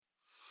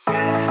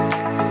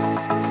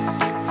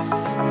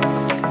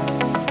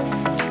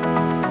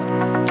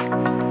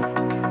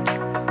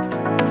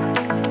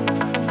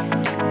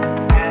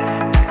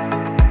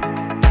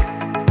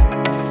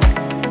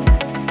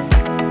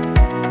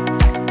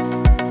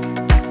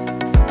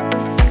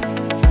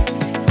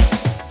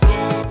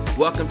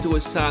Welcome to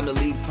It's Time to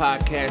Lead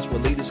podcast,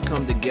 where leaders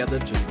come together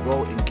to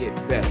grow and get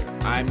better.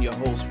 I'm your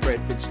host, Fred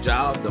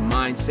Fitzgerald, the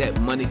Mindset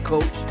Money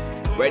Coach,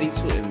 ready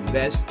to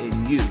invest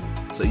in you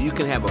so you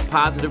can have a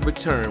positive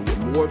return with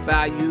more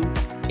value,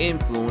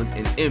 influence,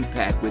 and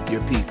impact with your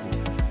people.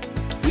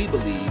 We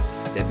believe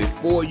that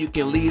before you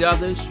can lead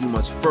others, you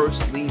must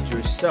first lead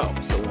yourself.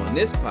 So on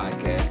this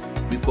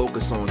podcast, we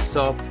focus on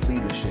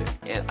self-leadership.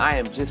 And I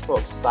am just so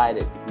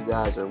excited you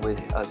guys are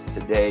with us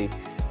today,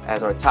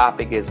 as our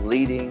topic is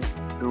leading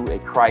through a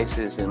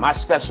crisis. And my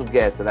special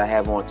guest that I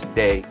have on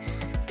today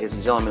is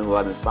a gentleman who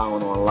I've been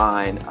following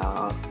online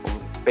on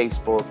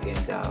Facebook, and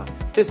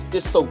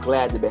just so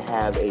glad to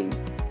have a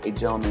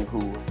gentleman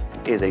who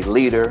is a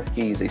leader.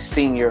 He's a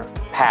senior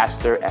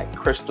pastor at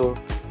Crystal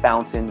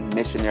Fountain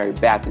Missionary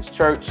Baptist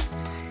Church.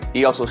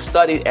 He also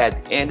studied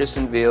at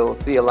Andersonville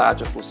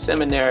Theological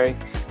Seminary,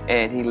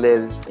 and he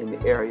lives in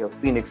the area of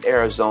Phoenix,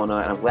 Arizona,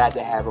 and I'm glad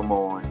to have him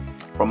on.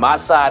 From my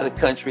side of the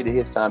country to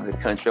his side of the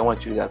country, I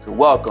want you guys to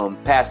welcome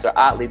Pastor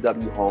Otley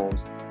W.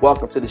 Holmes.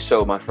 Welcome to the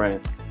show, my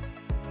friend.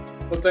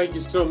 Well, thank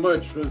you so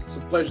much. It's a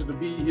pleasure to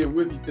be here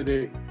with you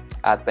today.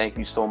 I thank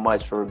you so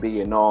much for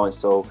being on.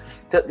 So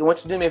I want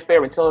you to do me a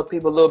favor and tell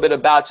people a little bit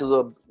about your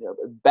little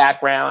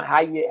background, how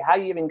you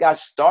even got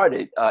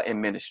started in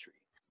ministry.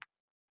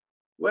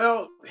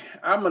 Well,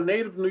 I'm a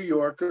native New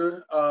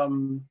Yorker,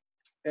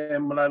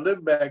 and when I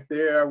lived back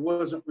there, I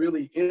wasn't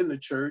really in the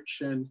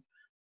church, and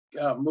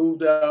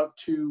moved out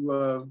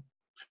to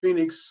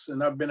Phoenix,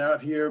 and I've been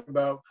out here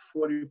about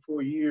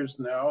 44 years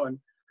now. And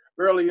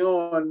early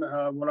on,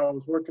 when I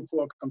was working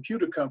for a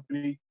computer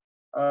company,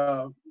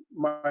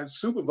 my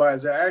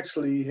supervisor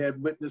actually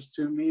had witnessed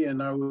to me,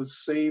 and I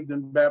was saved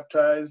and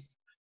baptized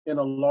in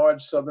a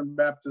large Southern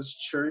Baptist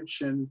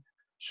church. And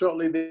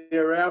shortly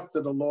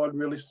thereafter, the Lord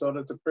really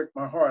started to prick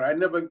my heart.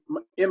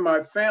 In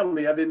my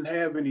family, I didn't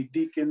have any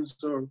deacons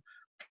or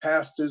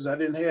pastors. I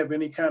didn't have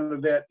any kind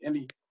of that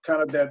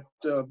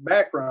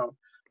background.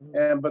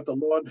 But the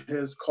Lord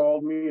has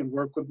called me and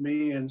worked with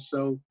me. And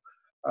so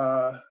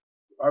I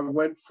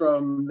went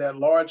from that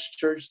large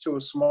church to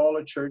a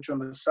smaller church on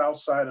the south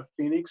side of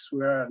Phoenix,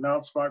 where I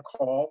announced my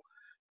call.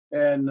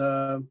 And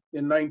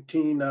in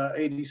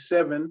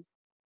 1987,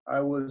 I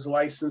was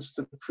licensed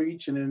to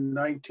preach. And in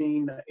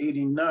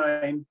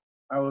 1989,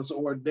 I was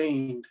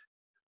ordained.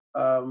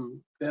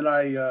 Then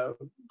I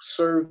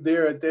served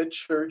there at that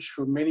church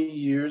for many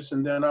years.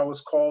 And then I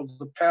was called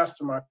to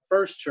pastor my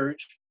first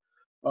church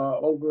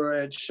over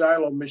at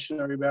Shiloh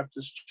Missionary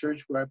Baptist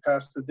Church, where I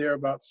pastored there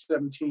about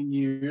 17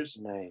 years.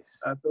 Nice.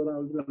 I thought I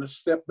was going to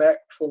step back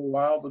for a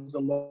while, but the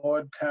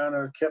Lord kind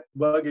of kept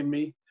bugging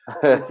me,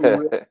 if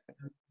you will.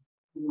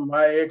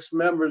 My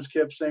ex-members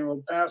kept saying,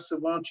 well, Pastor,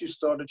 why don't you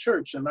start a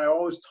church? And I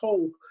always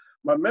told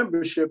my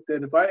membership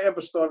that if I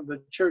ever started a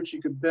church, you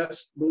could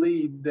best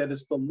believe that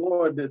it's the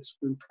Lord that's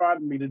been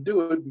prodding me to do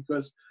it,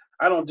 because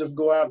I don't just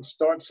go out and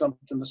start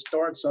something to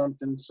start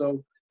something.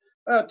 So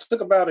I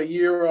took about a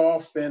year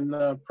off and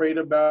prayed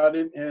about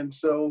it. And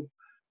so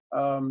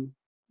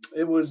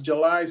it was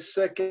July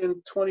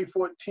 2nd,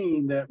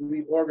 2014 that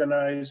we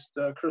organized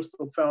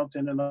Crystal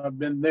Fountain, and I've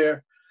been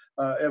there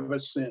ever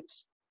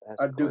since.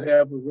 I do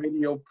have a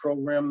radio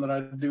program that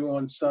I do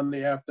on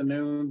Sunday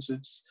afternoons.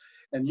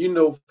 And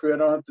Fred, I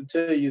don't have to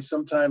tell you,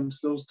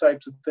 sometimes those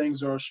types of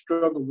things are a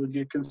struggle with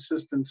your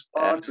consistent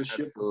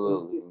sponsorship.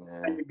 Absolutely,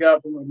 man. Thank God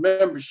for my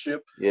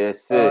membership.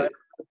 Yes, sir.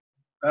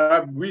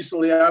 I've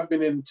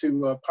been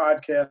into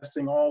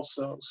podcasting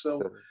also.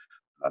 So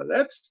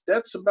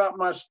that's about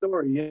my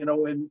story,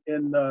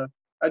 and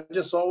I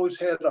just always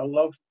had a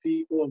love for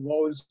people. I've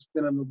always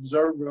been an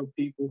observer of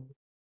people.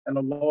 And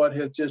the Lord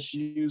has just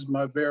used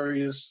my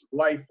various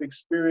life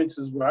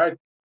experiences where I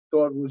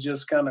thought was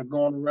just kind of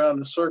going around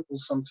in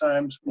circles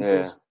sometimes,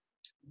 because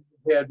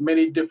I had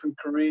many different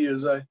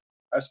careers. I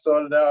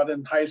started out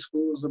in high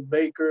school as a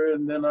baker,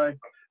 and then I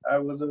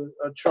was a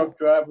truck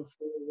driver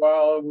for a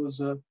while. I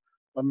was a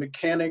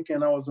mechanic,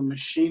 and I was a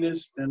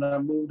machinist. And I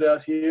moved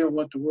out here,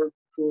 went to work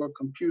for a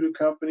computer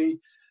company.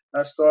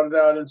 I started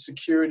out in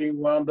security,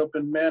 wound up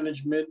in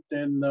management,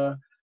 and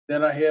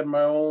then I had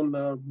my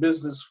own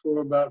business for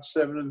about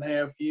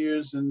 7.5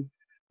 years, and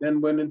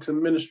then went into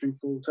ministry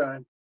full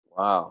time.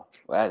 Wow,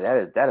 that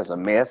is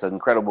amazing. That's an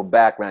incredible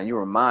background. You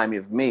remind me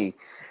of me,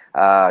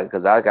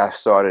 because I got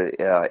started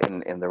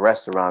in the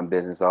restaurant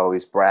business. I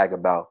always brag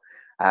about.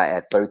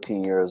 At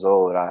 13 years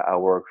old, I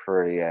worked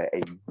for a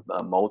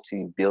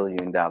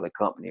multi-billion-dollar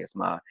company.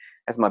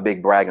 That's my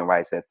big bragging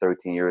rights at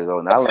 13 years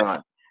old. And I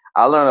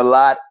learned a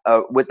lot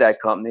with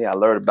that company. I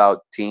learned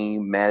about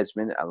team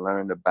management. I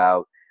learned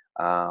about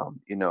how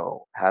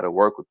to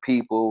work with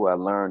people. I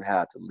learned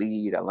how to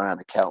lead. I learned how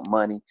to count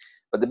money.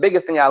 But the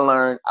biggest thing I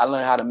learned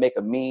how to make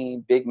a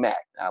mean Big Mac.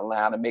 I learned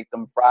how to make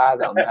them fries.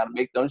 I learned how to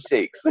make them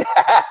shakes.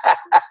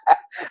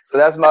 So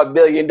that's my $1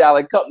 billion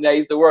company I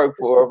used to work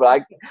for,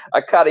 but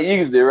I kind of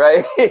used it,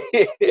 right?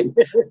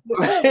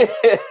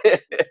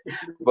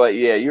 But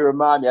yeah, you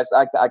remind me.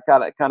 I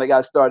kind of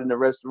got started in the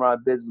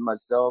restaurant business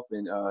myself,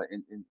 and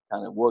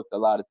kind of worked a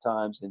lot of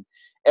times. And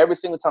every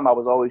single time I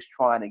was always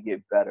trying to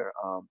get better.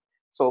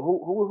 So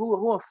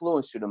who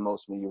influenced you the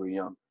most when you were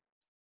young?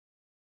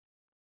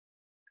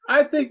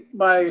 I think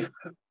my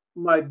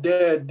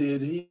dad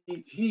did.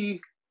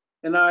 He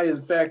and I,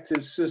 in fact,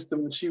 his sister,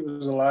 when she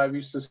was alive,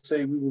 used to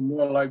say we were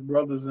more like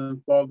brothers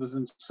than fathers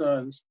and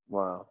sons.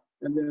 Wow.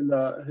 And then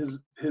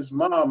his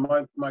mom,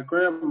 my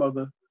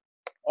grandmother,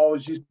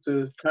 always used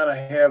to kind of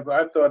have,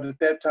 I thought at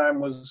that time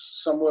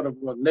was somewhat of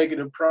a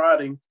negative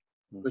prodding,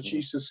 but she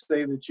used to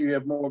say that you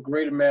have more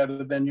greater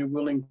matter than you're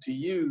willing to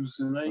use.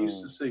 And I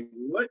used to say,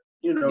 what?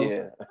 You know,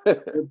 Yeah.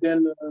 but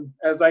then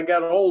as I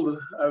got older,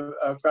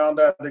 I found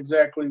out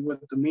exactly what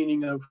the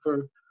meaning of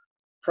her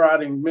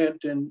prodding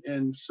meant.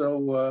 And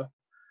so,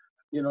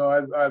 you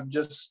know, I've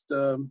just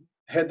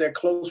had that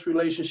close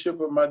relationship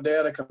with my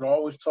dad. I could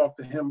always talk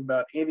to him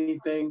about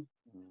anything.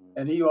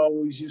 And he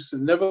always used to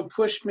never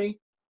push me,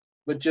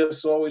 but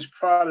just always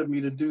prodded me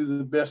to do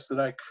the best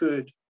that I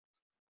could.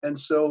 And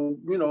so,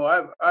 you know,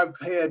 I've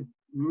had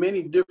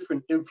many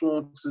different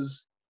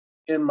influences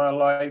in my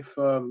life.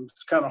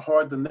 It's kind of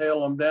hard to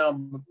nail them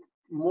down, but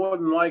more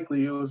than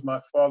likely it was my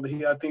father.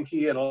 I think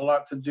he had a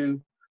lot to do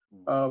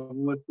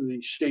with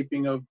the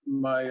shaping of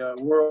my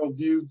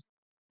worldview.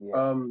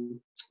 Yeah.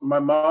 My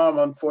mom,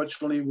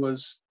 unfortunately,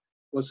 was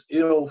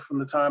ill from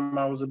the time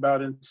I was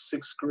about in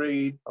 6th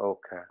grade.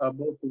 Okay.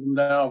 Both of them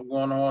now have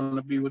gone on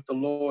to be with the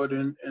Lord,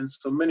 and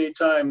so many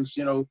times,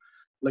 you know,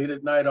 late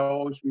at night, I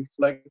always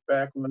reflect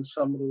back on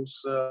some of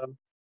those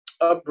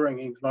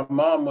upbringings. My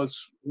mom was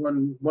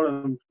one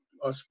of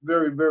a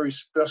very, very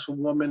special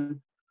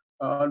woman.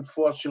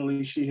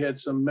 Unfortunately, she had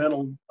some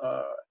mental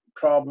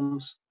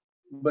problems,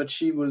 but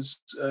she was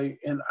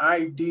an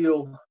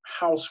ideal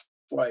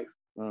housewife.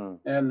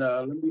 And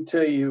let me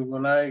tell you,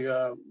 when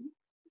I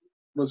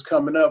was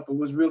coming up, it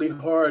was really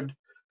hard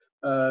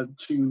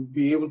to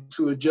be able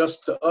to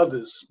adjust to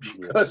others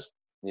because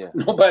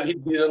nobody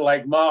did it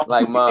like mom.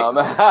 Like mom.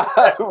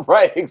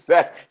 Right,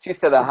 exactly. She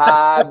set a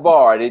high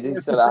bar. They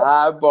just set a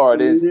high bar.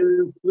 This. Yes,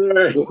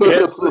 sir.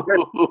 Yes, sir.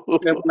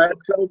 And when I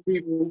tell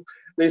people,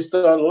 they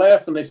start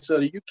laughing. They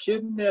said, "Are you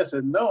kidding me?" I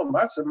said, "No."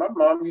 I said, "My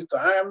mom used to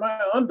iron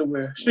my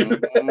underwear."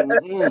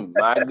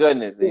 My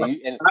goodness.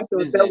 And I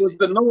thought that was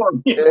the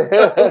norm.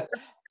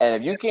 And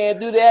if you can't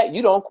do that,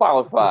 you don't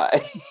qualify.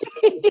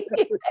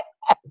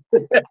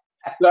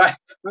 So I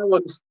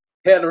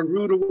had a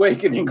rude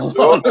awakening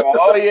along.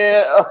 Oh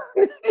yeah.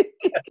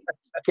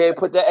 Can't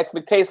put that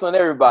expectation on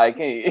everybody,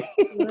 can you?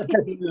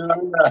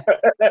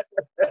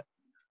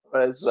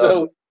 No.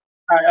 So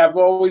I've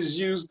always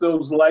used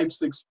those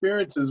life's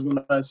experiences when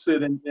I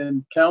sit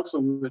and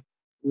counsel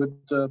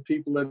with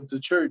people at the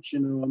church. You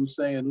know, I'm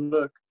saying,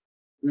 look,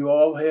 we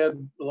all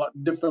had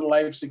different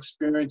life's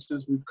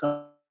experiences. We've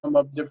come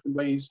up different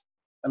ways.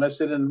 And I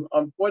said, and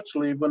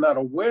unfortunately, if we're not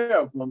aware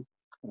of them,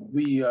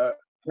 we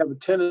have a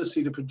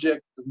tendency to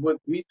project what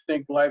we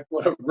think life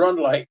would have run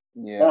like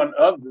on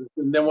others.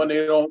 And then when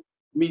they don't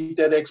meet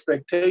that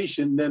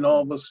expectation, then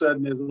all of a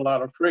sudden there's a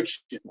lot of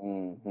friction.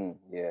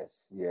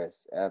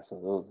 Yes,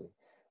 absolutely.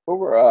 What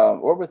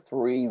were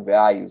 3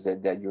 values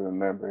that you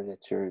remember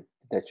that your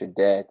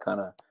dad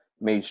kind of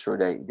made sure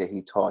that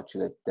he taught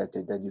you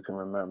that you can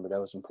remember that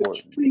was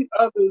important? Treat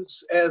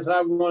others as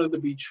I wanted to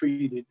be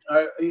treated.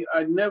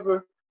 I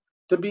never,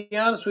 to be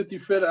honest with you,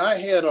 Fred, I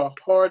had a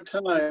hard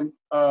time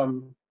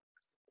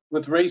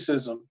with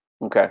racism.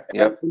 Okay.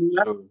 Yep.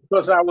 Not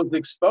because I was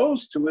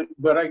exposed to it,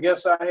 but I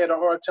guess I had a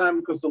hard time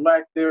because the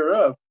lack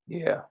thereof.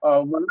 Yeah.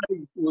 When I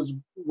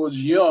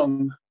was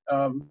young,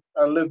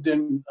 I lived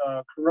in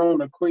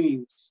Corona,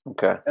 Queens.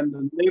 Okay. And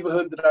the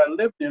neighborhood that I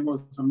lived in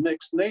was a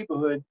mixed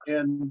neighborhood,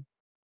 and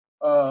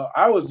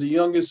I was the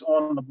youngest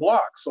on the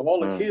block. So all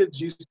the kids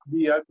used to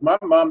be. My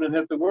mom didn't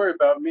have to worry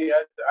about me.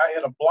 I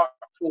had a block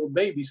full of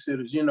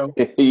babysitters, you know.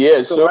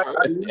 Yes. So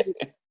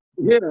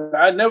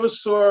I never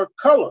saw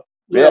color.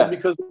 You know,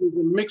 because it was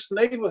a mixed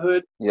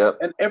neighborhood,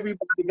 and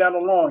everybody got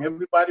along.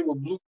 Everybody were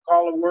blue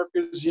collar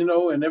workers, you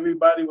know, and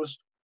everybody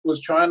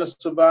was trying to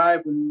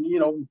survive and, you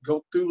know,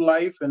 go through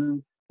life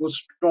and was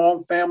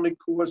strong family.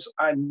 Course,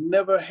 I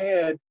never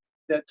had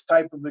that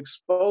type of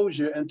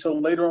exposure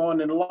until later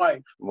on in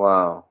life.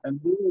 Wow. And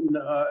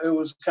then it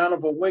was kind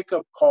of a wake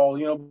up call,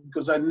 you know,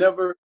 because I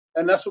never,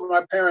 and that's what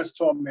my parents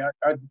taught me.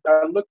 I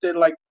looked at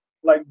like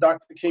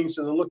Dr. King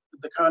says, I looked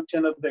at the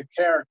content of their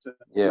character,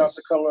 not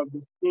the color of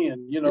the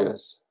skin, you know.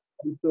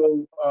 And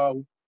so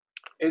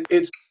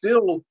it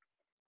still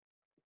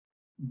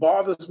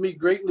bothers me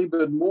greatly,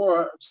 but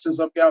more since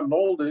I've gotten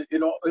older,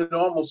 it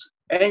almost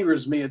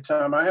angers me at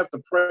times. I have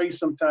to pray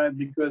sometimes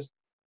because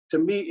to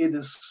me it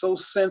is so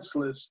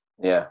senseless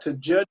to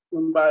judge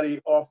somebody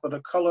off of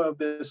the color of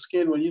their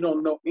skin when you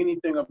don't know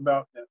anything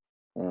about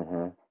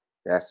them.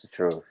 That's the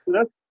truth.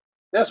 So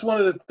that's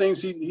one of the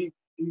things he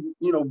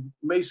you know,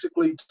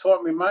 basically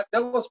taught me.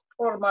 That was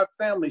part of my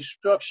family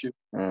structure,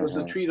 was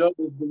to treat others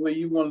the way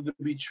you wanted to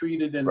be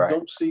treated, and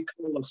don't see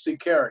color, see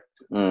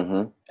character.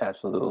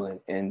 Absolutely.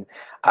 And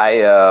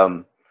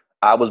I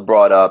was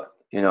brought up,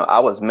 you know, I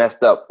was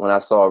messed up when I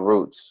saw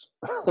Roots.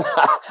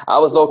 I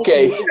was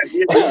okay.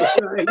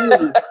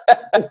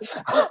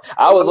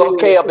 I was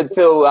okay up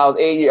until I was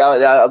 8 years.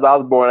 I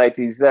was born in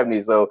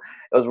 1970, so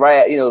it was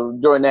right,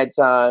 during that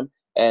time.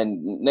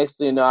 And next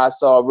thing you know, I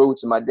saw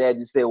Roots, and my dad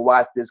just said,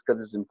 "Watch this because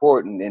it's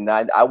important." And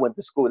I went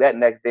to school that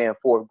next day in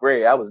 4th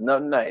grade. I was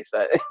nothing nice.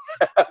 I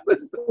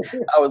was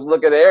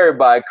looking at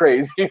everybody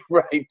crazy,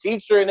 right?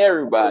 Teacher and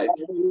everybody.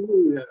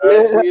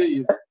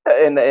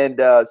 And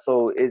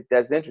so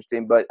that's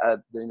interesting. But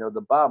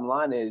the bottom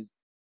line is,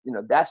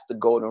 that's the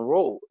golden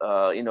rule.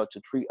 To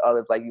treat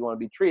others like you want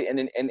to be treated.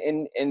 And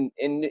in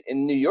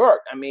New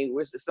York, I mean,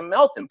 it's a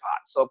melting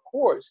pot. So of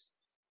course.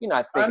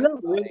 I think I know,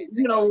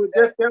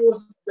 that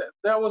was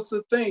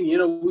the thing.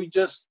 We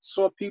just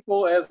saw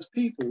people as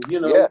people.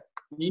 Yeah.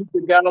 You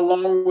either got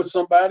along with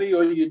somebody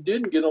or you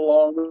didn't get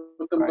along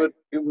with them, Right. but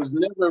it was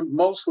never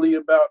mostly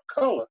about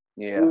color.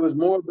 Yeah. It was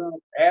more about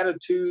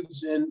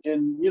attitudes and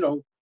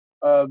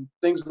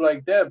things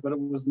like that. But it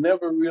was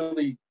never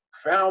really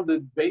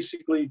founded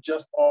basically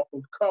just off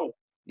of color.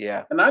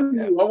 Yeah. And I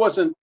knew I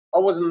wasn't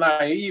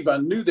naive. I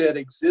knew that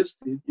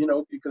existed,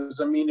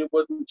 because I mean it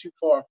wasn't too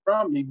far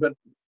from me, but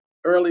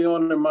early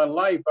on in my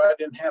life, I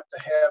didn't have to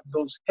have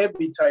those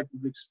heavy type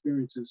of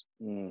experiences.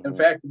 Mm-hmm. In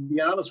fact, to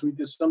be honest with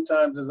you,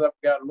 sometimes as I've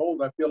gotten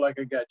old, I feel like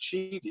I got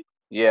cheated.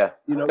 Yeah.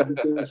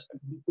 Because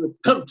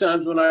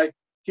sometimes when I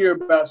hear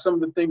about some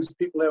of the things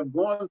people have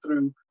gone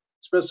through,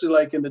 especially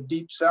like in the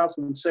Deep South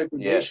when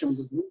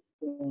segregation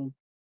was,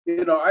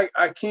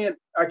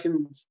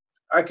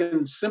 I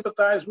can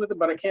sympathize with it,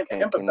 but I can't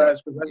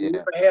empathize with it. I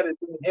never had it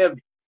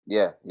heavy.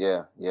 Yeah.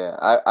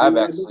 I've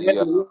actually I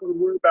don't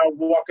worry about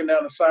walking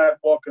down the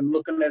sidewalk and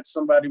looking at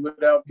somebody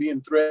without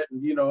being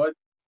threatened. I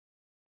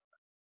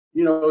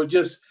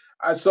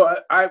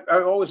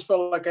always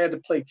felt like I had to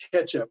play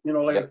catch up.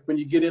 When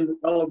you get in the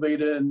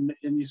elevator and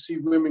you see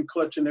women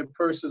clutching their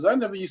purses. I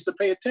never used to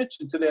pay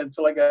attention to that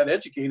until I got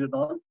educated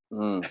on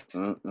it.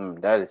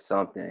 That is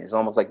something. It's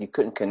almost like you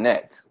couldn't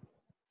connect.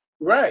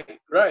 Right.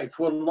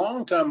 For a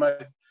long time,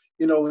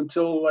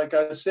 until like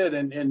I said,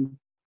 and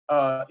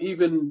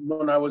even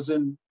when I was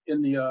in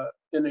the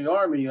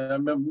Army, I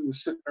remember we were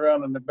sitting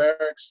around in the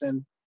barracks,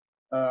 and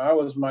I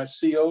was my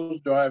CO's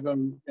driver,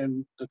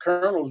 and the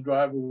colonel's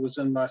driver was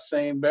in my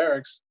same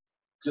barracks,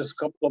 just a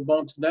couple of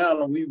bunks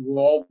down, and we were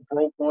all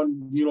broke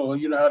on. You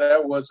know how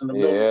that was in the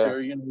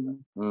military.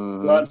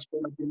 Mm-hmm. You had to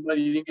spend your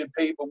money, you didn't get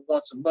paid but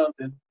once a month,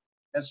 and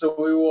so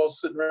we were all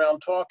sitting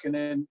around talking,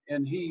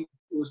 and he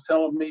was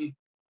telling me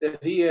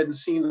that he hadn't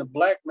seen a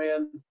black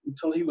man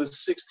until he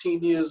was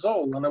 16 years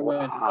old. And I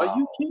went, "Are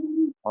you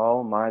kidding me?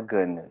 Oh my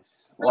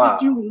goodness. Where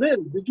did you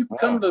live? Did you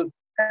come to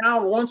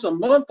town once a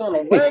month on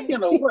a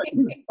wagon or what?"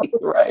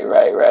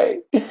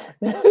 Right.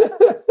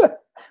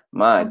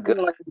 My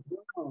goodness. Like,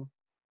 wow.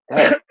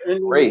 That's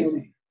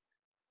crazy.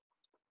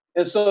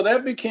 And so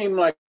that became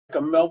like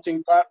a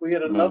melting pot. We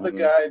had another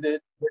guy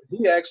that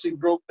he actually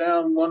broke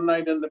down one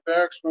night in the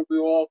barracks when we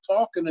were all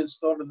talking and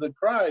started to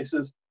cry. He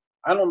says,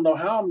 "I don't know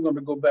how I'm going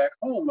to go back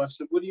home." I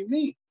said, "What do you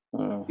mean?"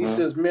 He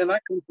says, "Man, I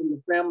come from a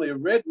family of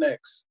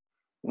rednecks."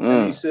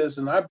 And he says,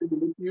 "And I've been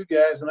with you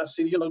guys, and I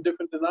see,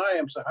 different than I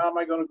am. So how am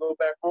I going to go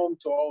back home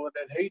to all of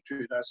that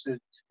hatred?" I said,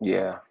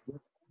 "Yeah, I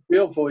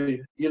feel for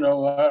you.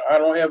 I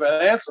don't have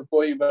an answer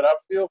for you, but I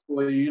feel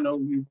for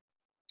you.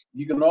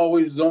 You can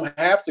always don't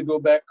have to go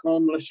back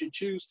home unless you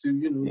choose to.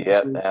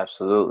 Yeah, so.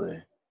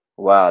 Absolutely.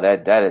 Wow,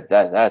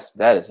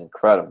 that is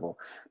incredible.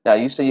 Now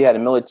you say you had a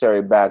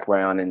military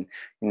background, and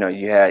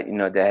you had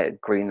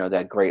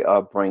that great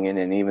upbringing,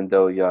 and even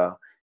though the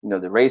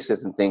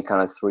racism thing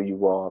kind of threw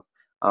you off,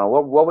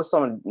 what was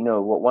some of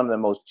one of the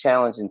most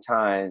challenging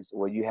times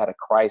where you had a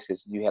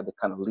crisis, you had to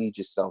kind of lead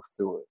yourself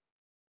through it?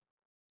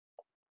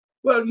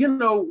 Well,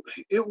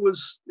 it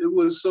was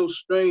so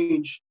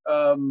strange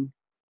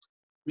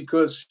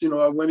because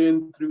I went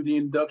in through the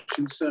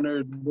induction center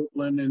at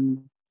Brooklyn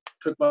and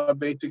took my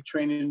basic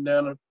training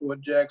down at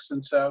Fort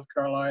Jackson, South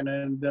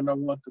Carolina, and then I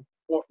went to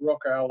Fort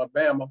Rucker,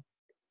 Alabama.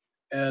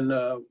 And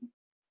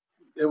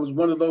it was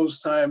one of those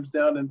times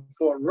down in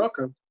Fort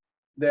Rucker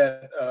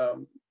that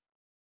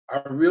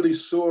I really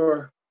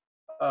saw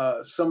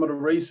some of the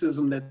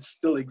racism that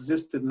still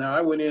existed. Now,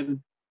 I went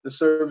in the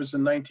service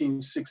in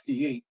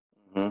 1968.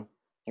 Mm-hmm.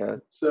 Yeah.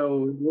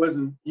 So it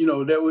wasn't,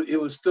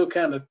 it was still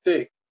kind of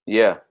thick.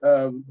 Yeah.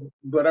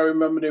 But I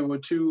remember there were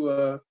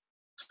two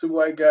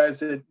white guys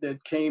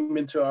that came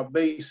into our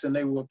base, and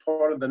they were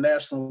part of the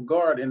National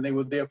Guard, and they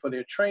were there for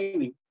their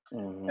training.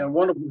 Mm-hmm. And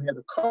one of them had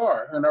a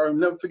car, and I'll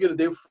never forget it.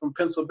 They were from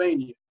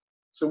Pennsylvania.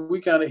 So we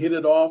kind of hit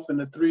it off, and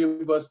the three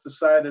of us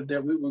decided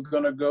that we were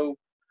going to go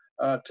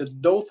to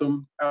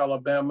Dothan,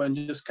 Alabama, and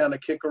just kind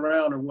of kick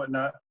around and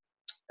whatnot.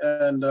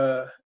 And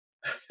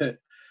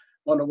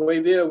on the way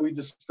there, we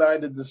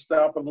decided to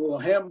stop at a little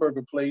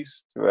hamburger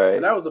place. Right.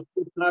 And that was the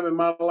first time in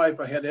my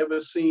life I had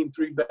ever seen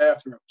 3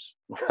 bathrooms.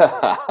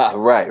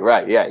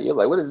 Right. Yeah. You're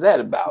like, what is that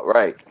about?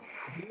 Right.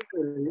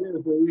 Yeah.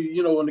 So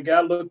we, when the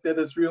guy looked at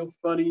us real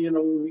funny,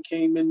 when we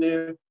came in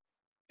there.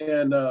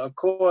 And of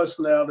course,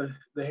 now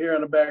the hair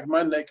on the back of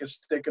my neck is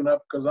sticking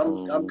up because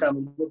I'm kind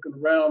of looking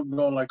around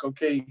going like,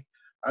 okay,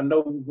 I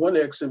know one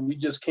exit, we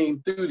just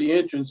came through the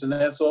entrance, and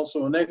that's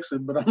also an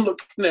exit, but I'm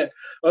looking at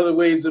other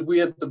ways that we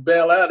have to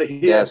bail out of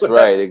here. That's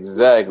right,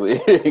 exactly.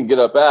 Get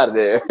up out of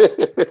there.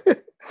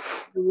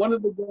 One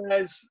of the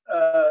guys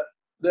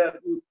that,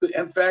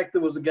 in fact,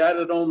 there was a guy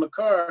that owned the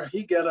car.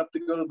 He got up to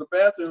go to the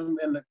bathroom,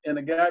 and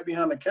the guy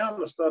behind the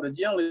counter started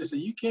yelling. He said,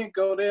 "You can't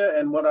go there."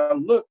 And when I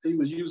looked, he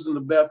was using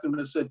the bathroom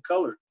that said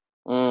colored.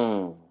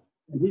 Mm.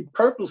 And he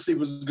purposely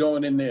was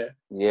going in there.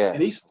 Yes.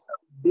 And he stopped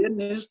dead in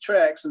his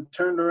tracks and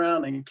turned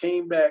around and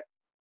came back,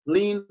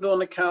 leaned on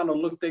the counter,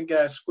 looked that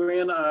guy square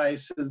in the eye,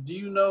 says, "Do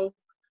you know,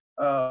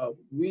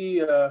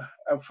 we are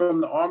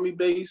from the Army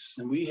base,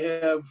 and we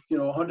have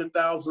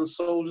 100,000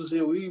 soldiers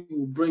here. We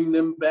will bring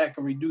them back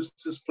and reduce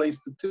this place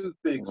to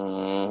toothpicks."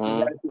 Mm-hmm.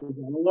 The guy said,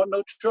 "I don't want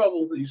no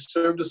trouble." He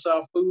served us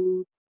our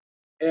food,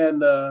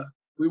 and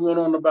we went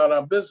on about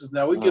our business.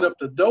 Now we get up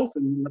to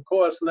Dothan, and of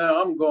course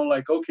now I'm going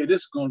like, okay,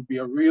 this is going to be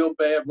a real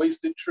bad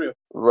wasted trip.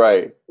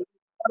 Right.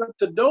 Up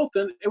to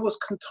Dothan, it was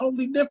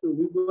totally different.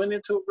 We went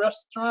into a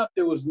restaurant.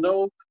 There was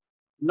no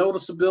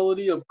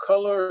noticeability of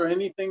color or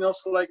anything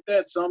else like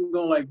that. So I'm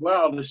going like,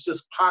 wow, there's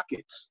just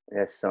pockets.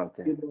 That's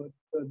something.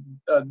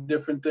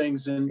 Different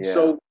things. And Yeah.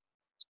 so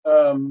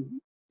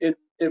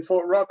in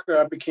Fort Rucker,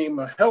 I became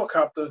a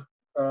helicopter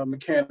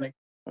mechanic.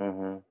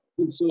 Mm-hmm.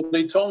 And so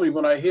they told me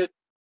when I hit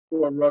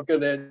Fort Rucker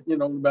that,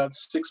 about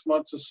 6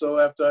 months or so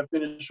after I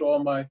finished all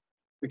my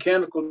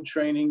mechanical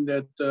training,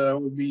 that I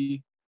would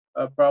be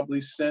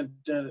probably sent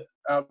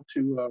out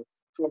to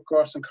Fort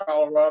Carson,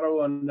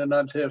 Colorado, and then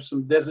I'd have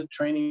some desert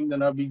training.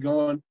 Then I'd be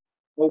going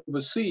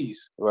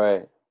overseas.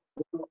 Right.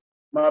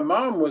 My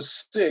mom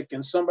was sick,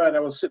 and I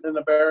was sitting in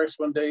the barracks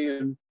one day,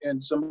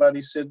 and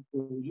somebody said,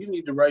 "Well, you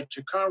need to write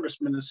your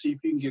congressman to see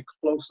if you can get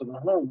closer to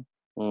home."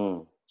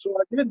 Mm. So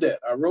I did that.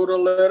 I wrote a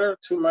letter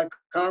to my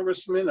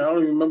congressman. I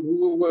don't even remember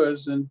who it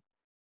was, and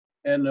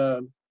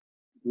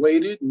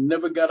waited and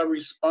never got a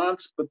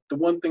response. But the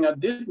one thing I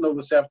did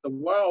notice after a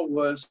while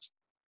was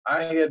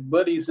I had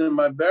buddies in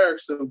my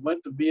barracks that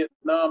went to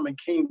Vietnam and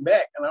came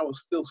back, and I was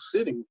still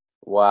sitting.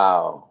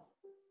 Wow.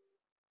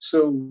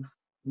 So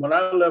when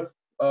I left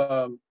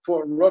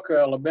Fort Rucker,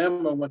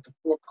 Alabama, went to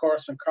Fort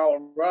Carson,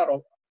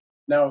 Colorado.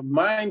 Now,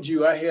 mind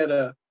you, I had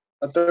a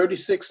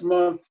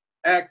 36-month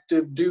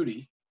active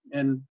duty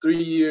and 3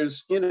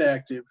 years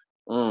inactive.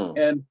 Mm.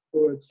 And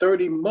for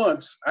 30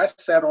 months, I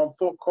sat on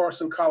Fort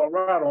Carson,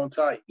 Colorado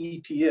until I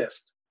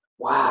ETS'd.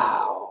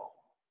 Wow.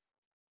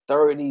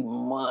 30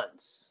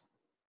 months.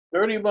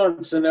 30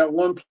 months in that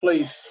one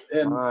place.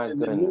 And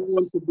no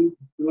one could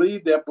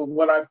believe that. But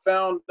what I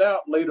found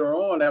out later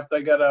on after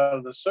I got out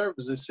of the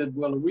service, they said,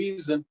 well, the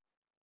reason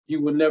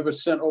you were never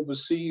sent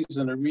overseas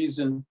and the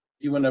reason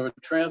you were never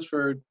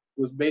transferred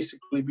was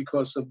basically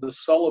because of the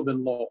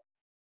Sullivan Law.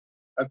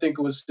 I think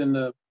it was in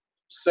the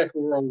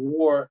Second World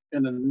War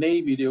in the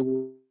Navy. There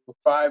were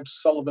 5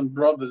 Sullivan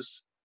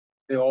brothers.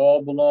 They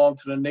all belonged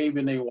to the Navy,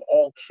 and they were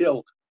all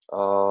killed.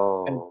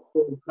 Oh. And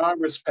so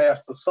Congress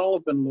passed the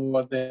Sullivan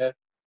Law that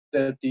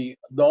the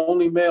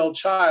only male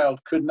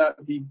child could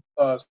not be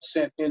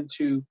sent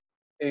into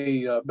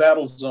a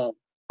battle zone.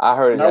 I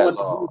heard of that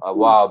law a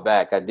while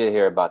back. I did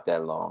hear about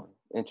that law.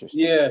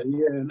 Interesting. Yeah.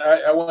 And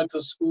I went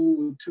to school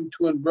with 2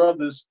 twin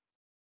brothers,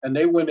 and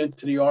they went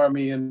into the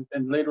Army. And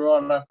later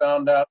on, I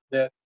found out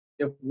that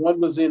if one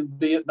was in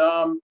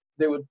Vietnam,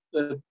 they would,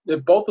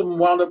 if both of them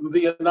wound up in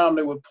Vietnam,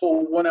 they would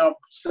pull one out,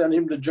 send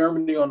him to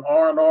Germany on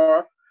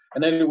R&R,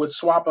 and then they would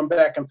swap them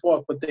back and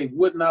forth. But they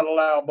would not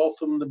allow both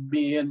of them to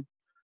be in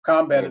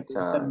combat at the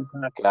same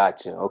time.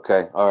 Gotcha.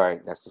 Okay. All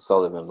right. That's the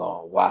Sullivan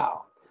Law.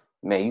 Wow.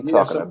 Man, you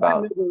talking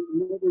about. I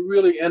never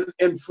really,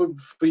 and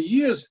for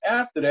years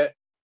after that,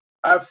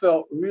 I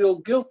felt real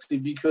guilty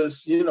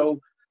because,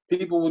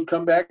 people would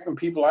come back and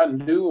people I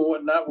knew or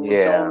whatnot would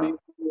tell me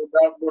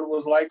about what it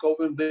was like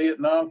over in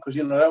Vietnam, because,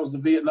 that was the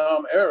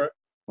Vietnam era.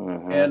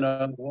 Mm-hmm. And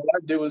all I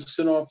did was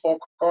sit on Fort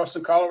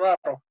Carson,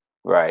 Colorado.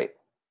 Right.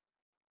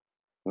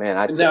 Man,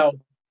 Now,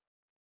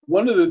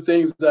 one of the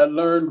things that I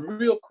learned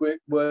real quick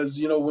was,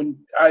 when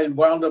I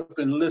wound up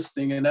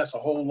enlisting, and that's a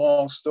whole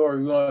long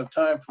story, we don't have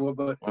time for it,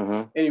 but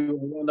anyway, I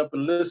wound up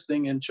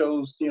enlisting and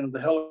chose, the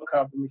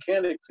helicopter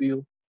mechanic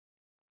field.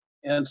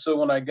 And so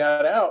when I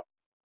got out,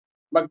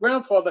 my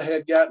grandfather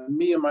had gotten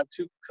me and my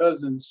 2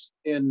 cousins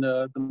in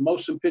the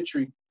motion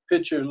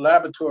picture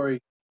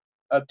laboratory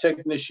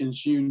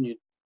technicians union.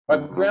 My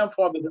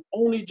grandfather, the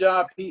only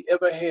job he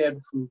ever had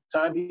from the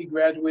time he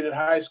graduated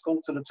high school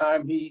to the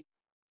time he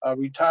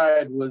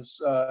retired was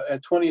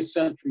at 20th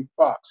Century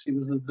Fox. He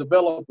was the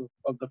developer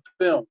of the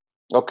film.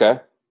 Okay.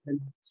 And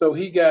so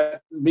he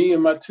got me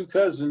and my 2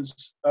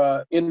 cousins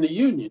in the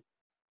union.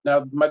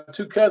 Now, my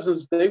 2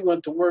 cousins, they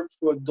went to work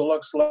for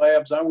Deluxe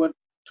Labs. I went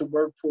to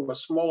work for a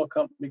smaller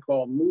company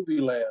called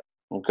Movie Lab.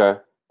 Okay.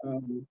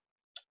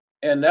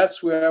 And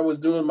that's where I was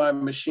doing my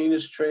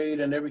machinist trade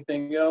and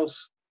everything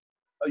else.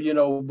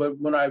 But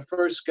when I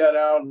first got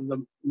out of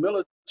the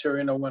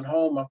military and I went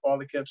home, my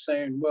father kept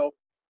saying, well,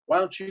 why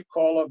don't you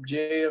call up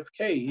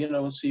JFK,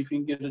 and see if you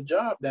can get a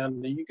job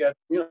down there. You got,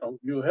 you're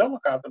a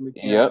helicopter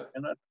mechanic. Yep.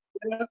 And I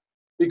said,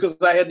 because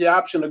I had the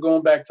option of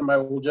going back to my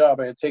old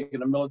job. I had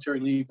taken a military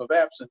leave of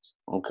absence.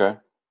 Okay.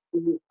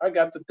 I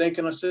got to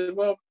thinking, I said,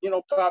 well,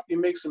 Pop, you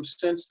make some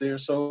sense there.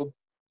 So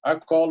I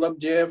called up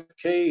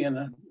JFK and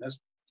I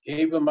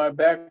gave him my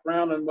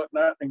background and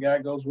whatnot. And the guy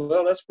goes,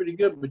 well, that's pretty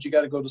good, but you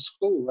got to go to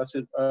school. I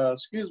said,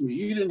 excuse me,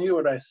 you didn't hear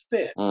what I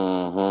said.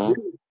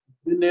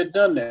 Been there,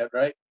 done that,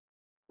 right?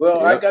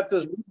 Well, I got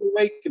this rude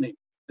awakening.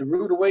 The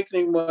rude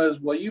awakening was,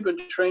 well, you've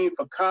been trained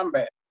for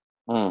combat.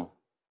 And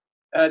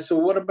I said,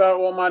 what about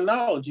all my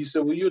knowledge? He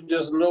said, well, you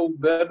just know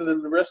better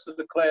than the rest of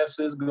the class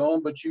is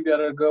going, but you got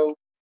to go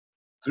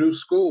through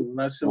school. And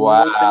I said,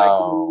 well, when can I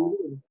come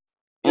in?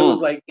 It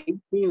was like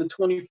 18 to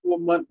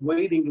 24-month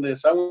waiting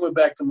list. I went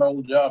back to my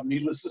old job,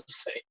 needless to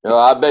say. Oh,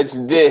 I bet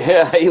you did.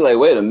 You're like,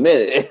 wait a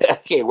minute. I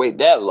can't wait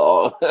that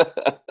long.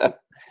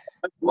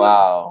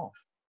 Wow.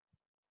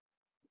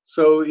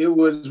 So it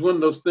was one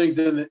of those things.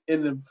 And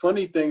the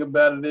funny thing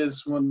about it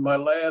is when my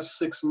last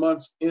 6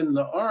 months in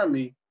the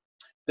Army,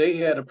 they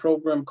had a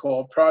program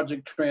called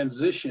Project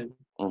Transition.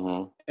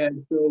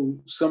 And so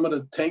some of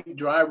the tank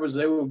drivers,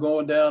 they were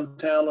going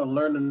downtown and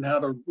learning how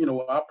to,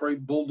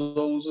 operate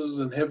bulldozers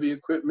and heavy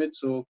equipment.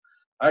 So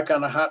I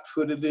kind of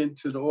hot-footed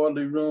into the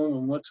orderly room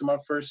and went to my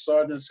first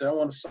sergeant and said, I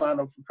want to sign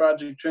up for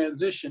Project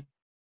Transition.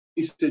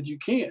 He said, you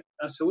can't.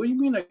 I said, what do you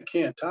mean I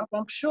can't, Top?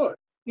 I'm short.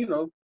 He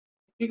goes,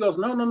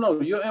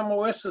 no, your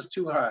MOS is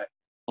too high.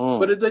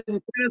 But it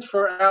didn't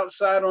transfer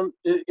outside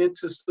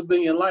into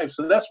civilian life.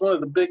 So that's one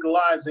of the big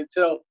lies they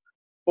tell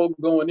folk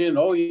going in.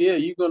 Oh yeah,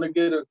 you're gonna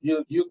get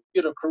you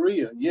get a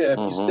career. Yeah, if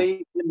you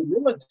stay in the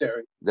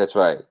military. That's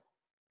right.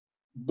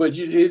 But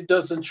it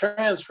doesn't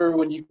transfer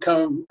when you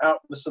come out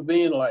in the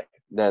civilian life.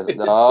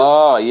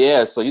 Oh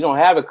yeah, so you don't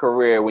have a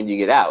career when you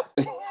get out.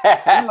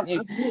 I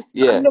to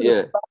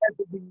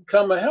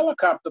become a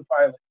helicopter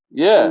pilot.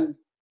 Yeah. And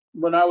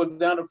when I was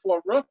down at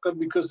Fort Rucker,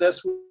 because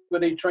that's where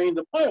they trained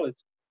the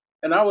pilots.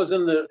 And I was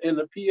in the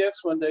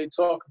PX one day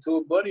talking to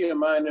a buddy of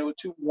mine. There were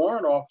two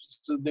warrant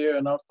officers there,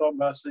 and I was talking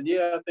about. I said,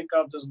 "Yeah, I think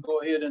I'll just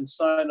go ahead and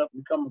sign up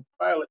and become a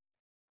pilot."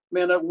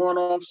 Man, that warrant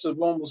officer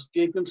almost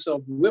gave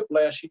himself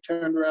whiplash. He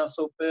turned around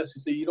so fast.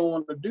 He said, "You don't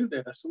want to do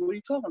that." I said, "What are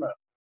you talking about?"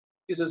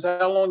 He says,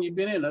 "How long you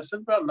been in?" I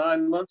said, "About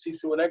 9 months." He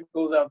said, "Well, that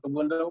goes out the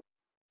window."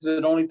 He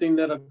said, "The only thing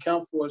that'll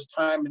count for is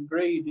time and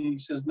grade." And he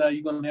says, "Now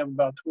you're going to have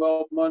about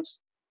 12 months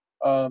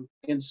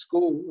in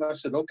school." I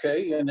said,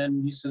 okay. And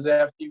then he says,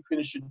 after you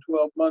finish your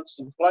 12 months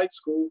of flight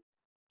school,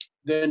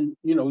 then,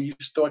 you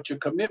start your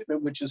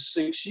commitment, which is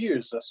 6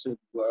 years. I said,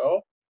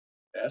 well,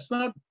 that's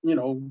not,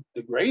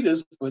 the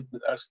greatest, but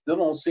I still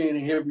don't see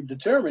any heavy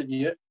deterrent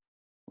yet.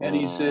 And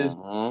he says,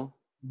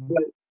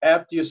 but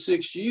after your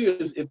 6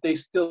 years, if they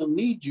still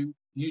need you,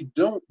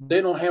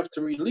 they don't have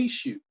to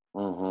release you.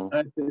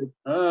 I said,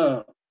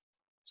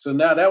 So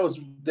now that was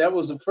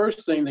the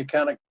first thing that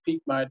kind of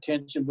piqued my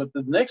attention. But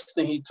the next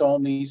thing he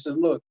told me, he said,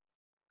 look,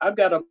 I've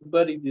got a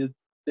buddy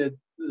that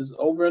is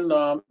over in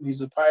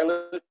he's a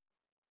pilot,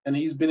 and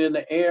he's been in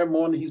the air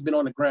more than he's been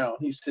on the ground.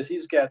 He says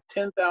he's got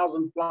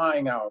 10,000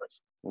 flying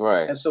hours.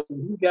 Right. And so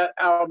when he got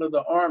out of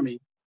the Army,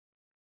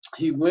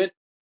 he went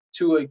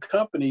to a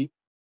company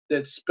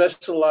that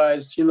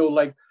specialized,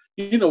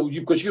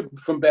 because you're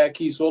from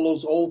back east, all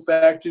those old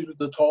factories with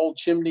the tall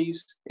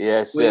chimneys.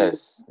 Yes.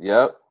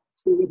 Yep.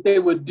 So what they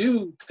would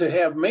do to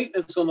have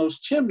maintenance on those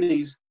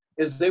chimneys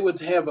is they would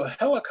have a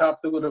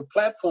helicopter with a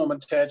platform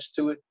attached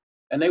to it,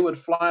 and they would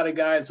fly the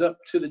guys up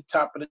to the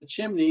top of the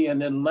chimney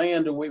and then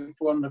land and wait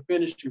for them to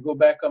finish to go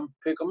back up and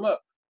pick them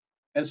up.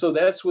 And so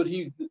that's what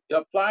he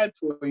applied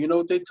for. You know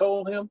what they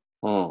told him?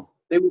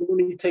 They would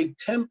only take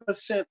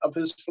 10% of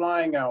his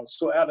flying hours.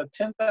 So out of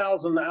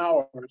 10,000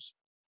 hours,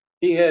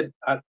 he had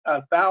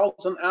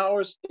 1,000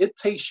 hours. It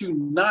takes you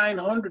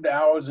 900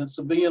 hours in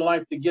civilian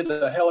life to get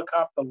a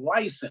helicopter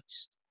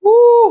license.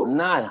 Woo,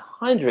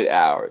 900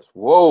 hours.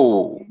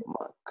 Whoa,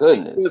 my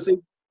goodness.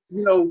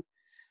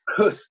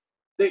 Because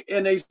they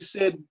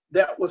said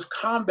that was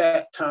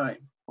combat time.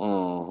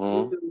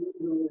 So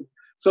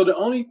the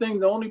only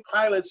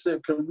pilots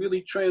that can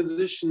really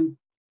transition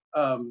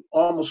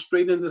almost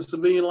straight into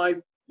civilian life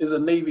is a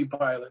Navy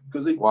pilot.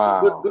 Because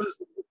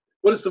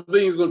what are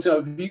civilians going to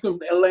tell you? If you can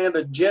land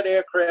a jet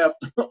aircraft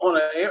on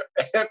an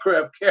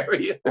aircraft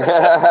carrier.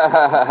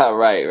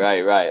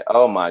 Right.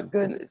 Oh my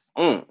goodness.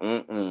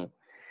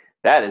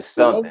 That is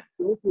something.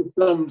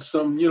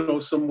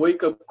 Some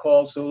wake up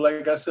calls. So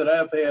like I said,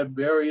 I've had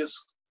various,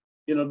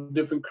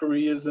 different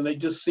careers, and they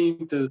just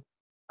seem to.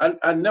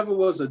 I never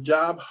was a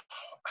job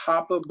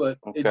hopper, but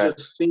it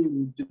just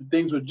seemed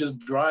things would just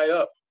dry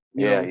up.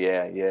 Yeah.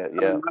 It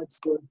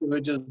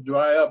would just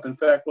dry up. In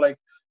fact, like.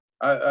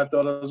 I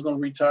thought I was going to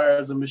retire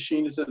as a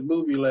machinist at the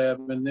movie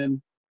lab. And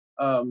then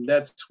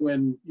that's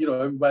when,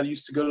 everybody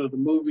used to go to the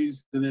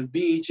movies, and then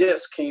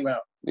VHS came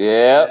out.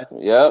 Yep.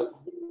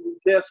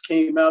 VHS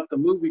came out, the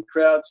movie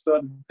crowd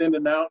started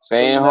thinning out.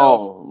 Staying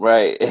home,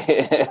 right.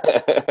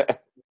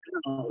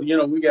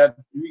 We got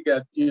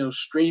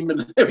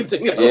streaming and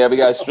everything else. Yeah, we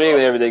got streaming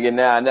and everything. And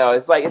now I know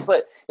it's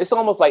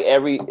almost like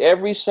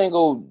every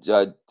single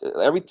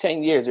every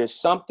 10 years there's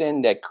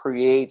something that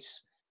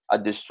creates a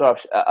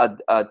disruption,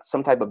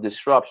 some type of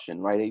disruption,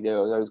 right?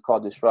 It's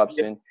called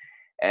disruption.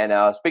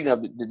 And speaking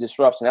of the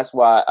disruption, that's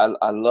why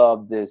I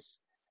love this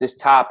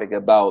topic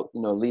about,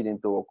 leading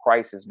through a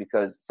crisis,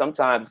 because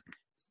sometimes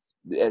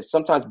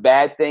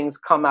bad things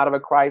come out of a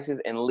crisis,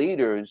 and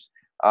leaders,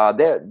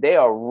 they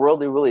are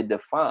really, really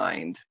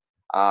defined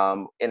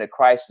in a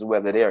crisis,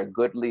 whether they're a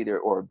good leader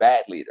or a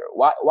bad leader.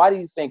 Why do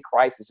you think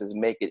crises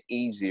make it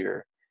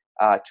easier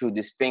to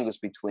distinguish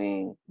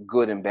between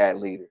good and bad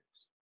leaders?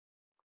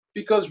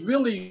 Because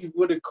really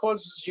what it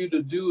causes you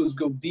to do is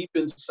go deep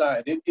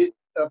inside.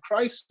 A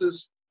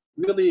crisis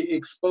really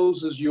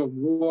exposes your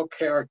raw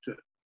character.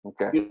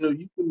 Okay.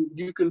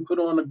 You can put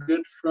on a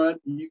good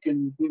front. You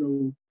can,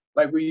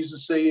 like we used to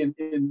say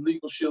in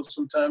legal shield,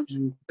 sometimes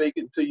you fake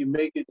it till you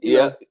make it.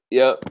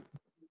 Yep.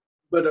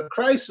 But a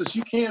crisis,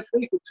 you can't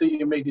fake it till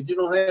you make it. You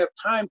don't have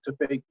time to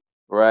fake it.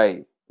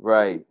 Right.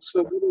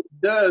 So what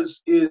it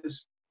does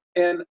is,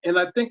 and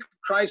I think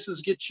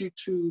crisis gets you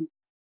to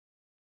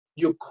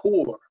your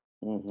core.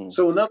 Mm-hmm.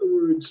 So in other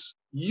words,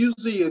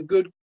 usually a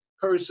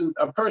person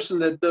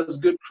that does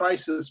good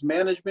crisis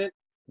management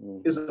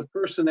is a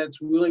person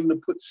that's willing to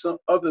put some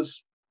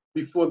others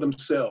before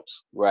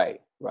themselves.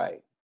 Right.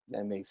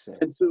 That makes sense.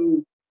 And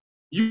so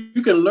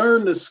you can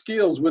learn the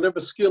skills,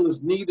 whatever skill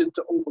is needed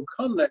to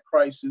overcome that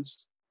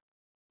crisis.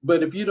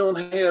 But if you don't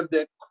have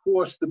that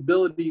core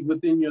stability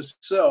within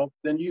yourself,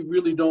 then you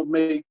really don't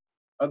make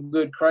a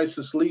good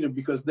crisis leader,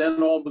 because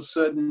then all of a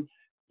sudden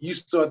you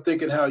start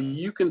thinking how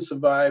you can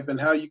survive and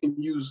how you can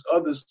use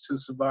others to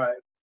survive.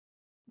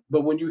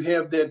 But when you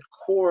have that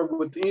core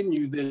within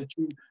you that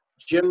you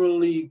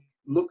generally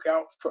look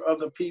out for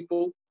other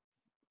people,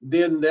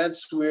 then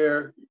that's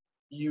where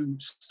you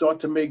start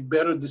to make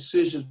better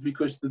decisions,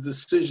 because the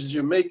decisions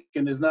you're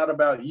making is not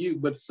about you,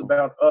 but it's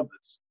about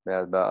others.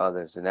 That's about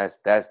others, and I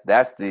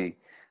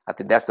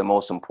think that's the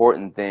most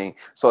important thing.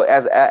 So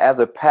as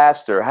a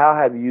pastor, how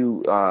have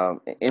you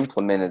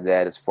implemented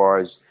that as far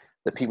as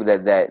the people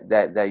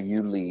that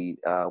you lead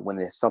when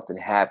there's something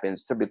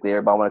happens? Typically,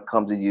 everybody want to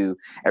come to you.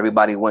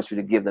 Everybody wants you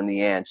to give them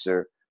the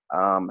answer.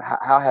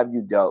 How have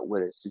you dealt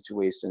with a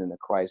situation in a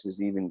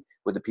crisis, even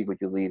with the people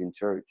you lead in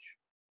church?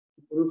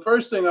 Well, the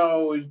first thing I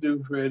always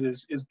do, Fred,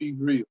 is be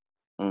real.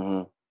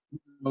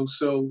 Mm-hmm.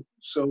 So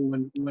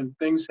when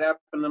things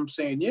happen, I'm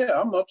saying, yeah,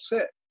 I'm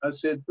upset. I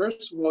said,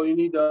 first of all, you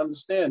need to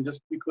understand,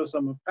 just because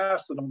I'm a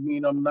pastor don't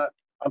mean I'm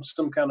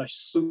some kind of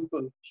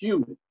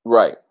superhuman.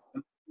 Right.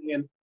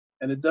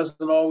 And it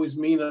doesn't always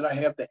mean that I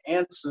have the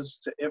answers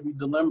to every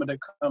dilemma that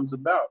comes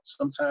about.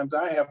 Sometimes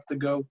I have to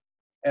go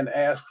and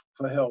ask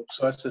for help.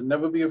 So I said,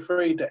 never be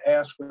afraid to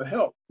ask for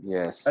help.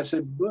 Yes. I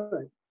said,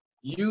 but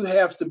you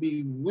have to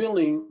be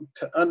willing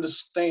to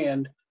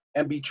understand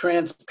and be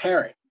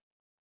transparent.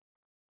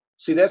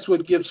 See, that's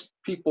what gives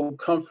people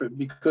comfort,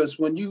 because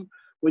when you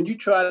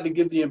try to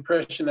give the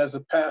impression as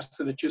a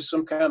pastor that you're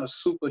some kind of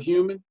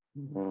superhuman,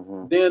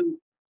 mm-hmm. then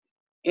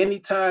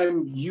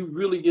anytime you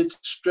really get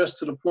stressed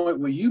to the point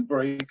where you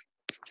break,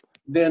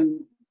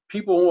 then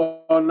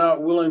people are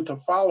not willing to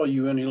follow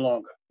you any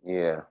longer.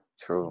 Yeah,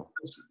 true.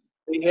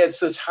 They had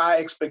such high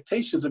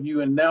expectations of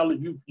you, and now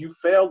that you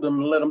failed them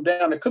and let them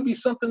down. It could be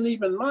something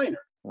even minor.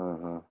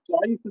 Mm-hmm. So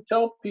I used to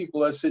tell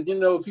people, I said,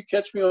 if you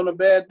catch me on a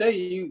bad day,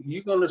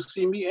 you're going to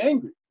see me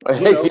angry.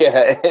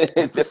 Yeah,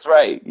 that's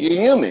right.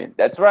 You're human.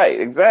 That's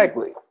right.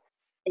 Exactly.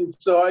 And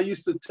so I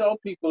used to tell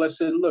people, I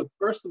said, look,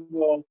 first of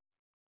all,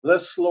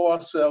 let's slow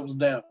ourselves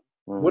down.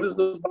 Mm-hmm. What does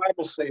the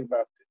Bible say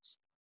about this?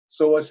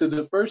 So I said,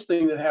 the first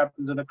thing that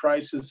happens in a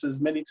crisis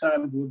is many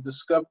times we'll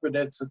discover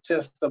that it's a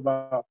test of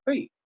our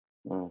faith.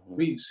 Mm-hmm.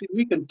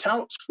 We can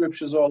tout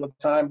scriptures all the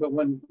time, but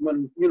when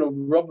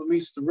rubber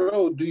meets the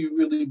road, do you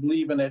really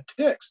believe in that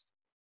text?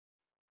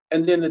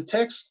 And then the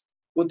text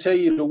will tell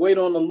you to wait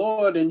on the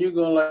Lord, and you're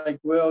going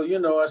like, well,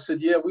 I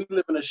said, yeah, we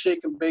live in a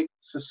shake and bake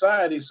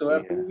society, so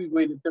after we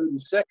waited 30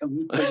 seconds,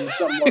 we figured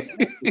something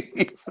out.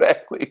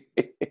 Exactly.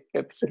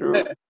 It's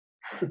true.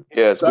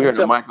 Yes, so we're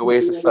in a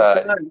microwave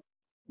society.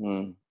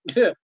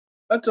 Yeah,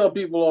 I tell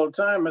people all the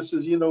time, I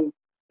says,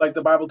 like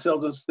the Bible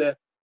tells us that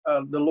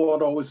the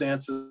Lord always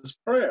answers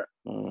prayer.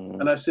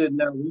 Mm-hmm. And I said,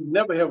 now we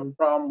never have a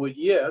problem with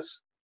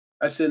yes.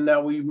 I said,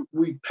 now we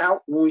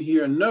pout when we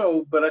hear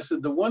no, but I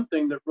said, the one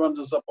thing that runs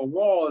us up a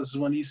wall is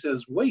when he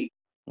says wait,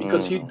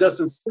 because he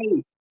doesn't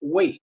say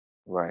wait.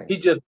 Right. He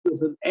just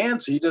doesn't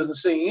answer. He doesn't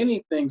say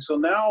anything. So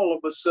now all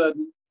of a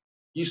sudden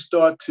you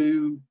start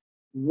to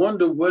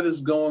wonder what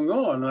is going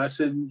on. And I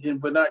said,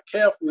 if we're not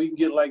careful, we can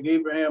get like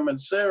Abraham and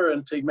Sarah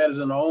and take matters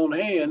in our own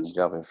hands.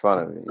 Jump in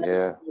front of it,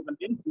 yeah.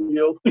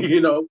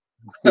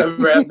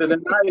 Rather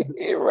than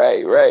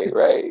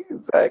Right.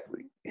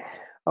 Exactly.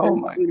 Oh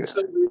my God.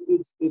 So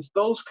it's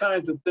those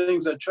kinds of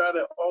things. I try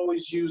to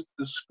always use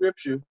the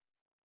scripture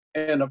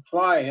and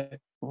apply it.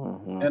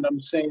 Mm-hmm. And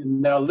I'm saying,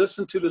 now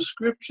listen to the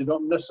scripture.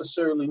 Don't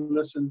necessarily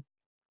listen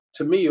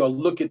to me or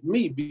look at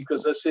me,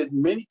 because I said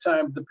many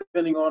times,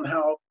 depending on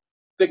how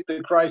thick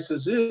the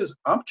crisis is,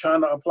 I'm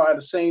trying to apply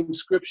the same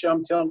scripture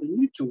I'm telling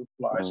you to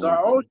apply. Mm-hmm. So I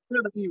always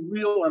try to be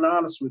real and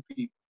honest with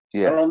people.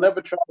 Yeah. I don't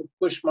never try to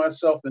push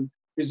myself and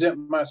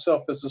present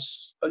myself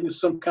as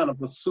some kind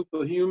of a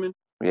superhuman.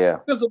 Yeah.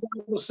 Because the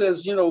Bible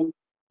says,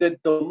 that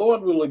the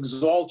Lord will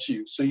exalt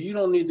you. So you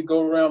don't need to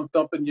go around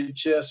thumping your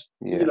chest,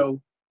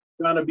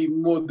 trying to be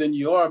more than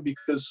you are,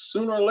 because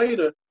sooner or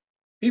later,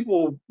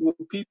 people will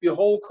peep your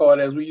whole card,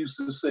 as we used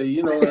to say,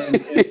 and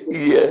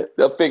yeah,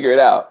 they'll figure it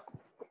out.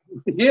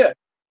 Yeah,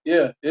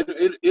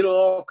 it'll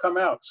all come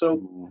out.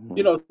 So,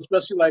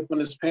 especially like when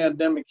this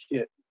pandemic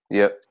hit.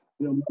 Yep.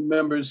 My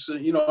members,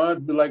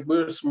 I'd be like,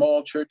 we're a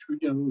small church,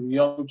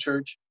 young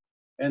church.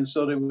 And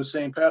so they were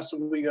saying, Pastor,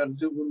 what we got to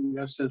do?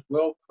 I said,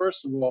 well,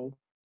 first of all,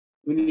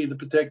 we need to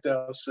protect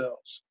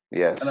ourselves.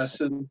 Yes. And I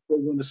said, so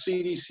when the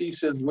CDC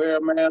says wear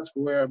a mask,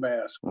 wear a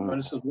mask. When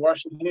it says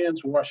wash your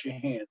hands, wash your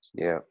hands.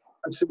 Yeah.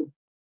 I said,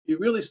 you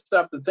really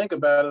stop to think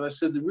about it. I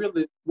said,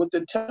 really, what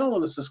they're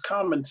telling us is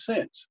common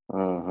sense.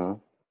 Mm-hmm.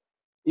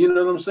 You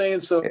know what I'm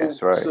saying? So,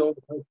 that's right. So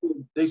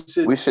they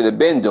said, we should have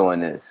been doing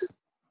this.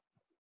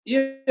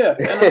 Yeah.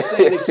 And I'm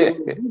saying, they said,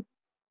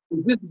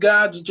 is this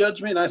God's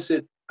judgment? I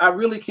said, I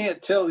really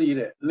can't tell you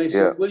that. And they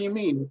said, what do you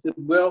mean? I said,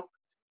 well,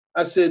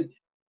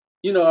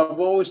 I've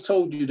always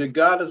told you that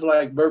God is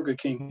like Burger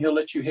King. He'll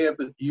let you have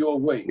it your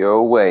way.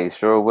 Your way,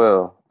 sure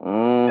will.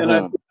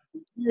 And for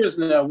years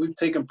now, we've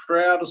taken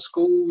prayer out of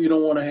school. We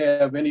don't want to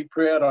have any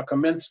prayer at our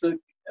commencement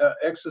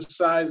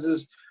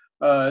exercises.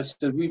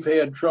 So we've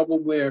had trouble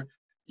where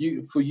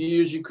for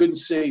years you couldn't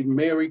say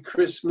Merry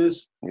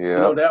Christmas.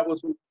 Yeah. That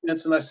was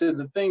intense. And I said,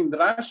 the thing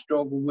that I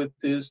struggle with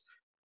is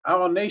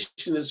our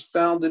nation is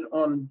founded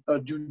on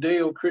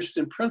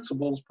Judeo-Christian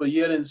principles, but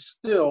yet and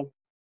still,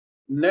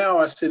 now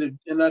I said,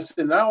 and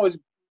I always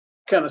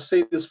kind of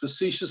say this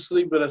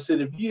facetiously, but I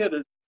said, if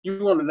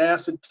you want an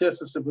acid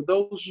test, I said, for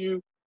those of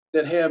you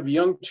that have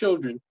young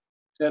children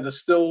that are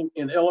still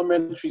in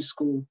elementary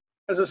school,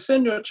 as I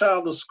send your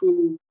child to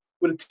school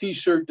with a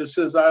T-shirt that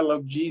says, I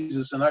love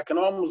Jesus, and I can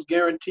almost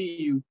guarantee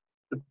you,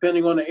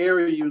 depending on the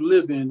area you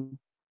live in,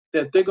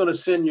 that they're going to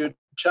send your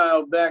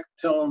child back,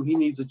 tell him he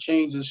needs to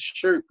change his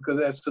shirt because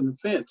that's an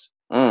offense.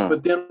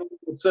 But then all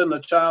of a sudden, a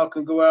child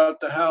can go out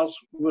the house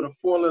with a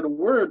 4-letter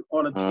word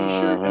on a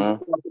T-shirt and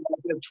talk about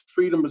that's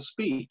freedom of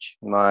speech.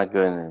 My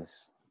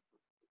goodness.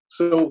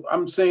 So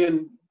I'm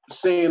saying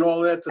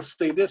all that to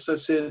say this. I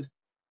said,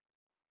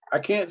 I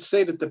can't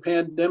say that the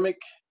pandemic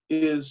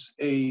is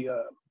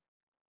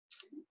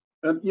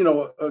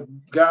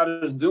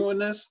God is doing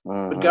this,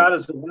 but God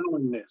is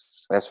allowing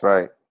this. That's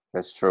right.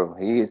 That's true.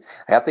 He is.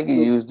 I think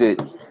he used it.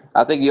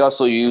 I think he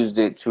also used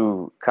it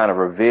to kind of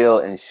reveal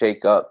and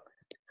shake up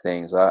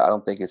things. I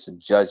don't think it's a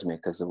judgment,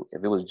 because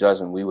if it was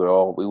judgment, we were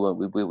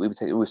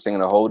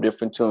singing a whole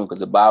different tune, because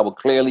the Bible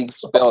clearly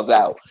spells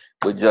out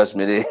what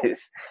judgment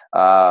is.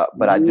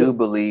 But I do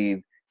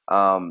believe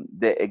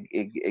that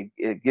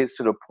it gets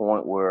to the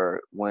point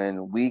where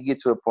when we get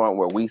to a point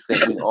where we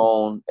think we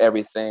own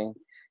everything,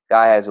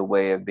 God has a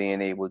way of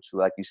being able to,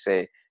 like you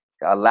say,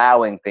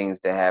 allowing things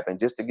to happen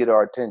just to get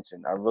our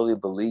attention. I really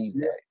believe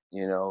that,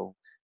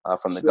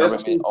 from the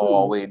government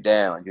all the way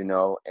down,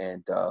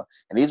 and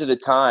these are the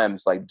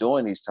times, like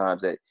during these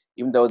times, that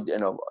even though,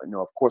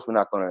 of course, we're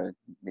not going to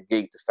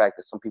negate the fact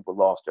that some people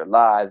lost their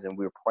lives, and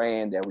we're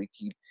praying that we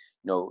keep,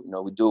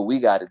 we do what we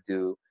got to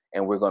do,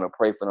 and we're going to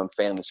pray for them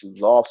families who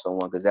lost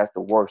someone, because that's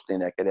the worst thing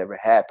that could ever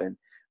happen.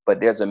 But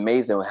there's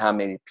amazing how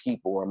many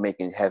people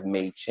have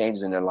made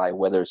changes in their life,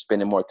 whether it's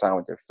spending more time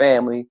with their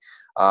family,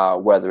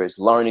 whether it's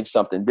learning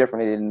something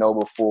different they didn't know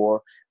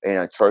before.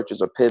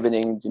 Churches are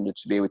pivoting to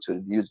be able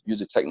to use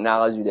the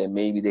technology that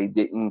maybe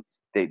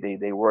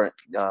they weren't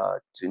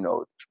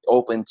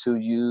open to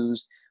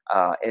use.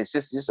 It's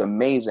just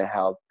amazing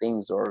how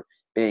things are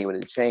being able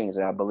to change,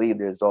 and I believe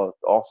there's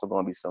also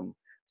going to be some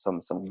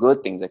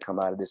good things that come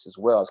out of this as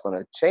well. It's going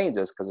to change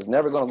us, because it's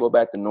never going to go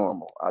back to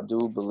normal. I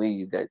do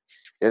believe that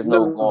there's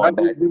no going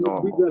back to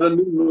normal. We got a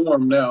new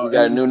norm now. We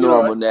got a new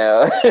normal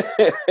now.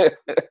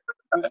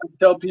 I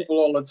tell people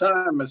all the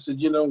time, I said,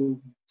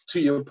 to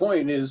your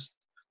point is,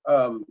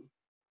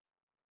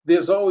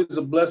 there's always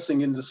a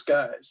blessing in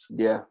disguise.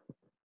 Yeah.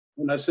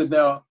 And I said,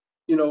 now,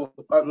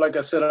 like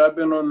I said, I've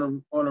been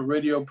on a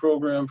radio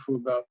program for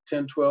about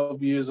 10,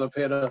 12 years. I've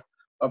had a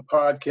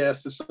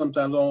podcast that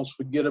sometimes I almost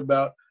forget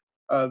about.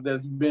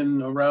 That's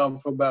been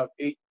around for about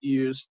 8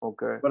 years.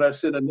 Okay. But I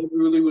said I never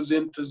really was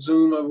into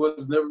Zoom. I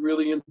was never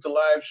really into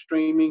live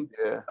streaming.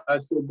 Yeah. I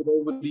said, but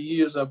over the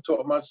years, I've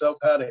taught myself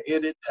how to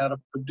edit, how to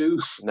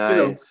produce.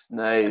 Nice.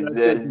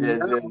 Yes.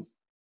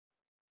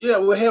 Yeah,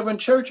 we're having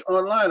church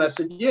online. I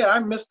said, yeah, I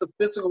missed the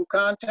physical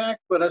contact,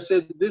 but I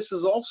said, this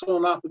is also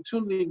an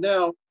opportunity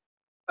now.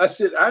 I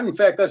said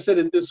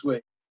it this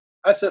way.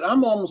 I said,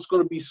 I'm almost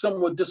going to be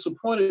somewhat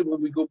disappointed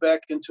when we go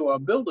back into our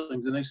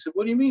buildings. And they said,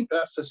 what do you mean,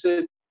 Pastor? I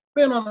said,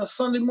 man, on a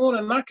Sunday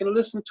morning, I can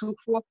listen to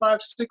 4,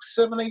 5, 6,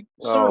 7, 8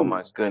 sermons. Oh,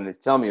 my goodness.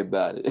 Tell me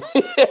about it.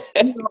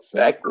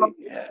 Exactly.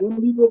 Yeah.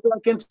 When you go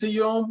back into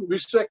your own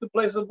respective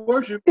place of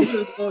worship, you're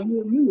just going to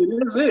hear me.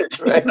 It is it.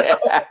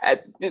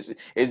 Right.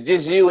 It's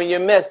just you and your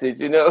message,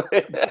 because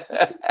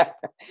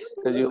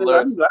you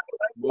learn.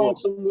 I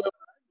somewhere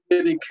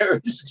get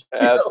encouraged.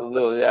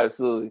 Absolutely,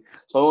 absolutely.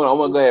 So I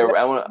want to go ahead.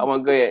 I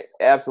want to go ahead.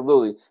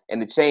 Absolutely,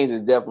 and the change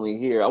is definitely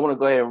here. I want to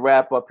go ahead and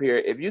wrap up here.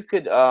 If you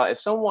could, if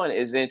someone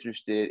is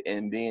interested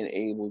in being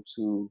able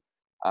to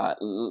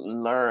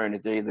learn,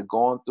 if they're either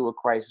going through a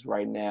crisis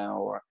right now,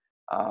 or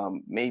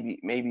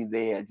maybe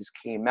they had just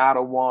came out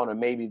of one, or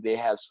maybe they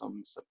have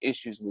some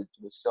issues with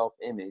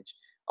self-image.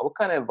 What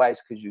kind of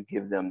advice could you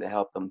give them to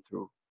help them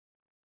through?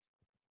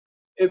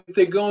 If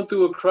they're going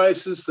through a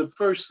crisis, the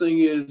first thing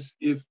is,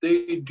 if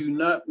they do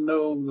not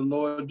know the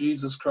Lord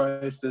Jesus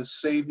Christ as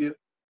Savior,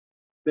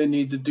 they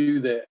need to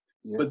do that.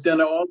 Yes. But then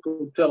I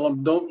also tell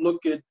them, don't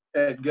look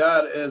at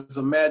God as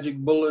a magic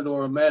bullet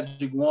or a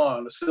magic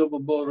wand, a silver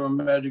bullet or a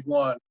magic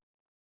wand,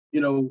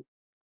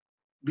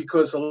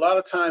 because a lot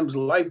of times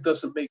life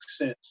doesn't make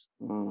sense.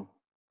 Mm.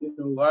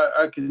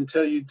 I can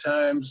tell you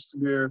times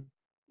where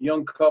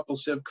young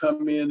couples have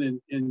come in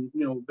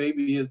and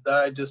baby has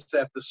died just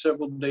after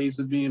several days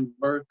of being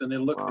birthed, and they're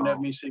looking at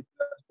me and saying,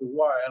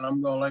 why? And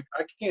I'm going like,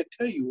 I can't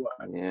tell you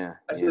why. Yeah.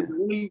 I said,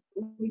 the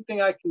only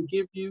thing I can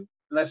give you,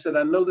 and I said,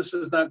 I know this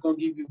is not going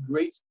to give you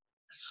great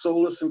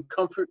solace and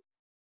comfort,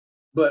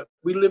 but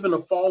we live in a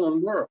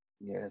fallen world.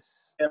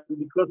 Yes. And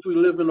because we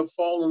live in a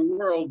fallen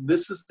world,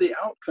 this is the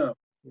outcome.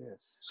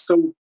 Yes.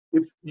 So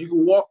if you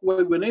can walk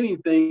away with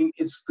anything,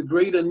 it's the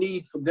greater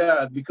need for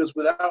God, because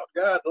without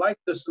God, life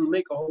doesn't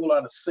make a whole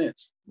lot of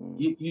sense.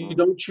 Mm-hmm. You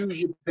don't choose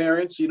your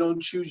parents, you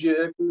don't choose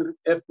your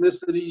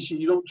ethnicities,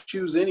 you don't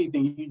choose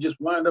anything. You just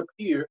wind up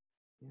here,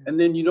 yes. And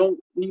then you don't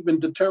even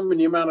determine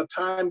the amount of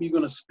time you're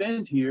going to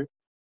spend here.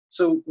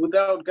 So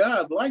without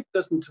God, life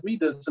doesn't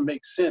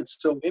make sense.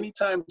 So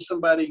anytime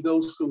somebody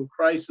goes through a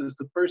crisis,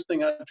 the first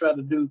thing I try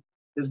to do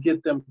is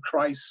get them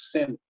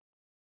Christ-centered.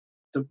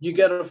 So you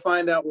got to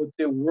find out what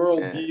their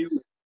worldview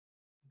is,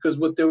 because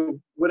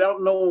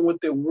without knowing what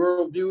their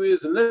worldview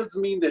is, and that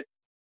doesn't mean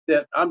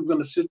that I'm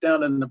going to sit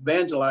down and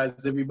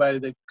evangelize everybody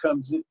that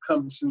comes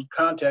in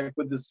contact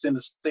with us in a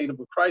state of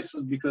a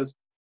crisis, because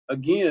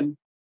again,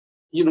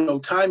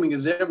 timing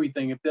is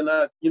everything. If they're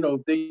not,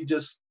 if they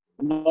just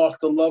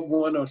lost a loved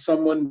one or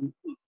someone,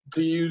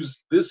 to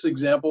use this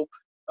example,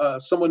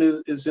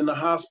 someone is in the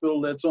hospital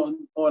that's on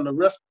a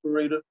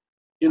respirator,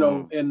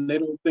 and they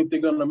don't think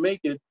they're going to make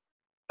it.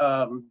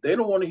 They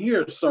don't want to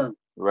hear a sermon.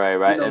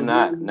 Right. And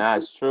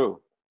it's true.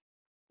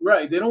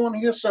 Right. They don't want to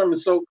hear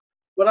sermons. So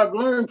what I've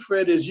learned,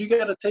 Fred, is you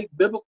got to take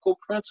biblical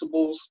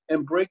principles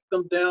and break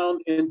them down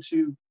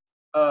into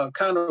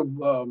kind of,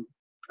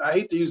 I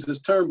hate to use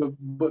this term,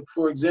 but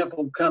for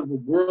example, kind of a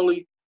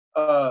worldly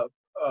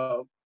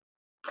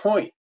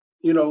point,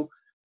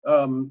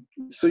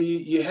 so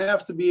you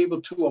have to be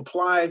able to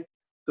apply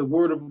the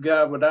word of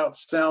God without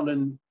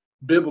sounding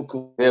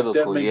biblical.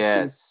 Biblical,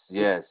 yes.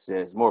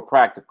 More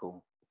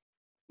practical.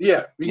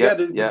 Yeah, because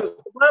the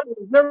Bible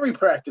is very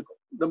practical.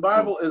 The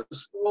Bible is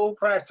so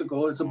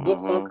practical. It's a book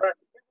on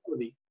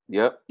practicality.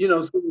 Yep.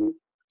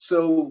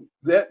 So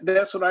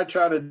that's what I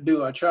try to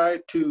do. I try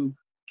to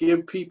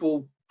give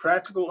people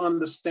practical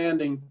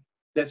understanding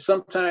that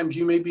sometimes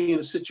you may be in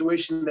a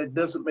situation that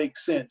doesn't make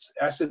sense.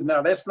 I said,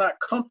 now that's not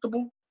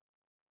comfortable.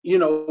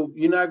 You're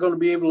not going to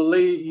be able to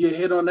lay your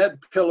head on that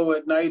pillow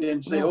at night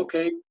and say,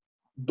 okay,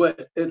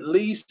 but at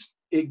least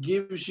it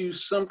gives you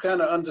some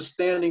kind of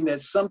understanding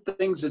that some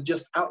things are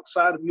just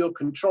outside of your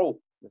control.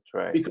 That's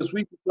right. Because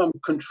we become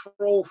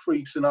control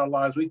freaks in our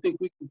lives. We think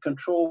we can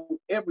control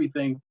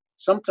everything.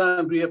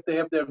 Sometimes we have to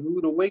have that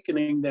rude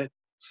awakening that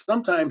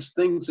sometimes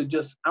things are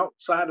just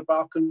outside of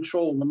our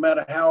control. No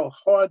matter how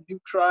hard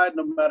you've tried,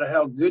 no matter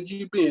how good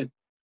you've been,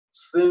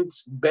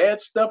 since bad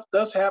stuff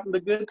does happen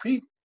to good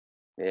people.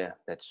 Yeah,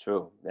 that's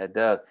true. That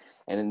does.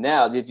 And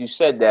now that you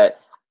said that,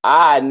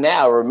 I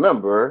now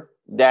remember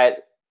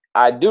that.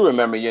 I do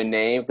remember your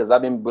name because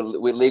I've been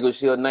with Legal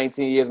Shield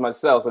 19 years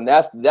myself, and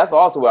that's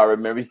also what I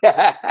remember.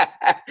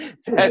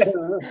 that's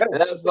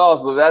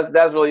awesome.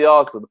 That's really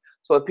awesome.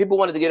 So if people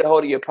wanted to get a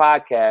hold of your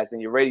podcast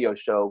and your radio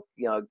show,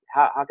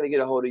 how can they get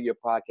a hold of your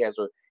podcast?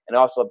 And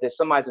also if there's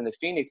somebody's in the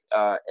Phoenix,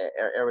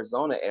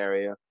 Arizona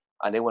area,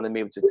 and they want to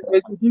be able to.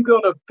 If you go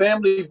to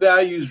Family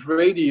Values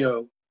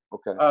Radio,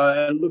 okay,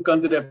 and look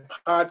under that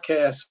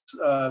podcast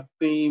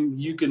theme,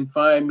 you can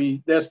find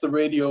me. That's the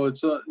radio.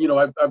 It's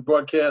I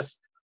broadcast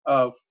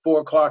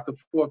 4 o'clock to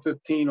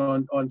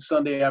 4:15 on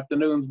Sunday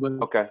afternoons.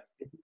 But okay,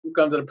 if you look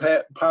under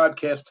the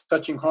podcast,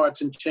 Touching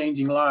Hearts and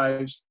Changing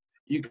Lives,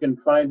 you can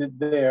find it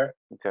there.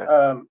 Okay.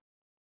 I'm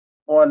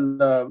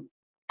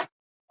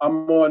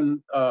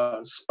on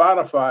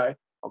Spotify.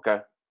 Okay.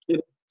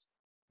 It's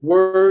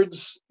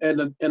words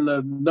and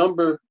the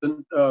number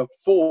 4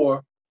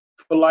 for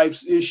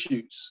life's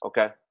issues.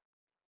 Okay.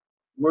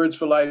 Words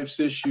for life's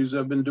issues.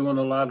 I've been doing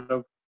a lot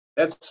of.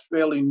 That's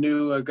fairly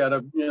new. I got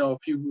a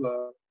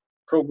few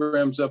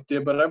programs up there,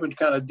 but I've been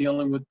kind of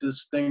dealing with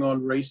this thing on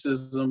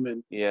racism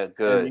and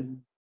good.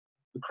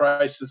 The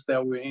crisis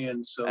that we're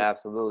in. So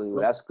absolutely,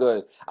 well, that's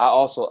good. I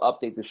also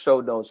update the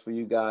show notes for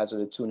you guys that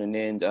are tuning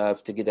in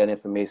to get that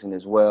information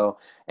as well,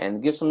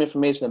 and give some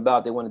information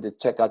about they wanted to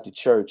check out your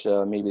church,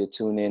 maybe to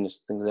tune in,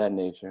 things of that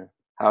nature.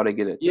 How they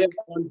get it? Yeah,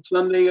 on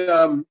Sunday,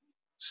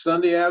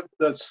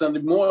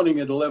 Sunday morning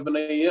at 11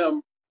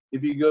 a.m.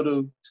 If you go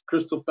to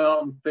Crystal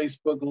Fountain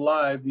Facebook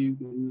Live,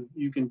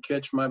 you can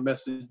catch my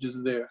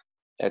messages there.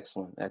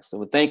 Excellent.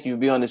 Well, thank you for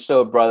being on the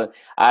show, brother.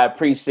 I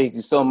appreciate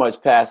you so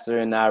much, Pastor,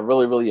 and I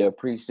really, really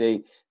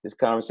appreciate this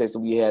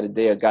conversation we had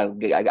today. I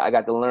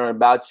got to learn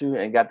about you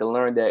and got to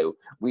learn that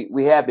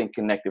we have been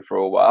connected for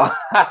a while.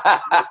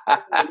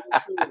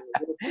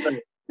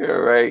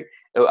 You're right.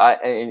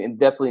 And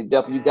definitely,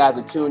 you guys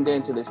are tuned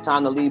in to this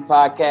Time to Lead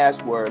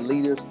podcast, where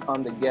leaders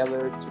come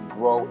together to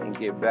grow and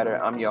get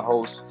better. I'm your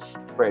host,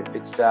 Fred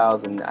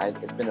Fitzgerald, and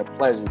it's been a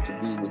pleasure to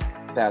be with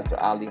Pastor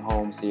Ali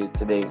Holmes here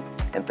today.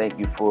 And thank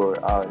you for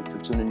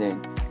tuning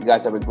in. You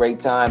guys have a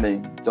great time,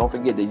 and don't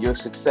forget that your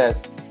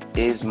success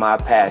is my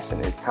passion.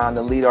 It's time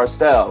to lead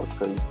ourselves,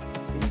 because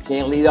you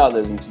can't lead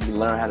others until you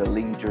learn how to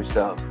lead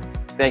yourself.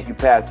 Thank you,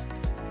 Pastor.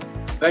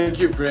 Thank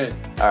you, Fred.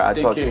 All right, I'll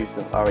talk to you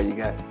soon. All right, you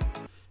got it.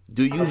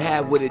 Do you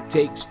have what it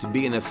takes to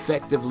be an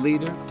effective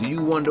leader? Do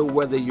you wonder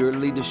whether your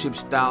leadership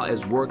style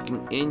is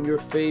working in your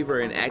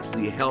favor and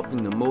actually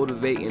helping to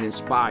motivate and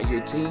inspire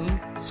your team?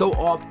 So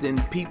often,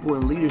 people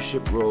in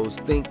leadership roles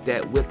think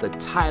that with the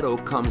title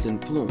comes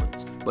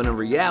influence. But in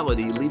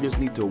reality, leaders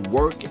need to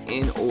work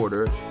in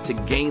order to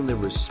gain the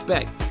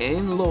respect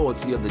and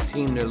loyalty of the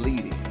team they're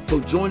leading. So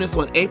join us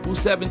on April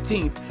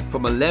 17th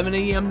from 11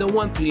 a.m. to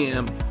 1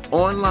 p.m.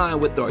 online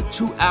with our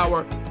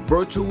 2-hour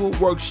virtual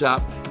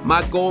workshop.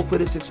 My goal for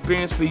this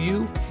experience for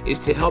you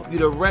is to help you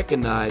to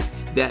recognize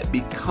that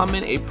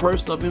becoming a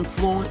person of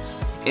influence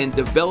and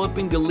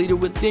developing the leader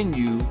within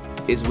you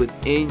is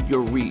within your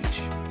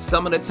reach.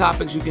 Some of the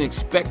topics you can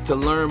expect to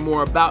learn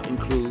more about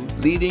include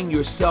leading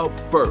yourself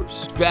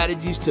first,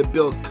 strategies to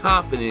build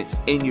confidence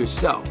in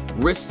yourself,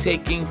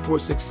 risk-taking for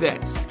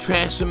success,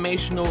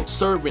 transformational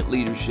servant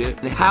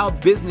leadership, and how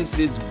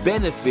businesses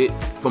benefit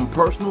from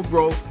personal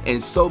growth,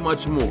 and so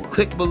much more.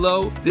 Click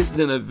below. This is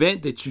an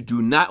event that you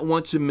do not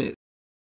want to miss.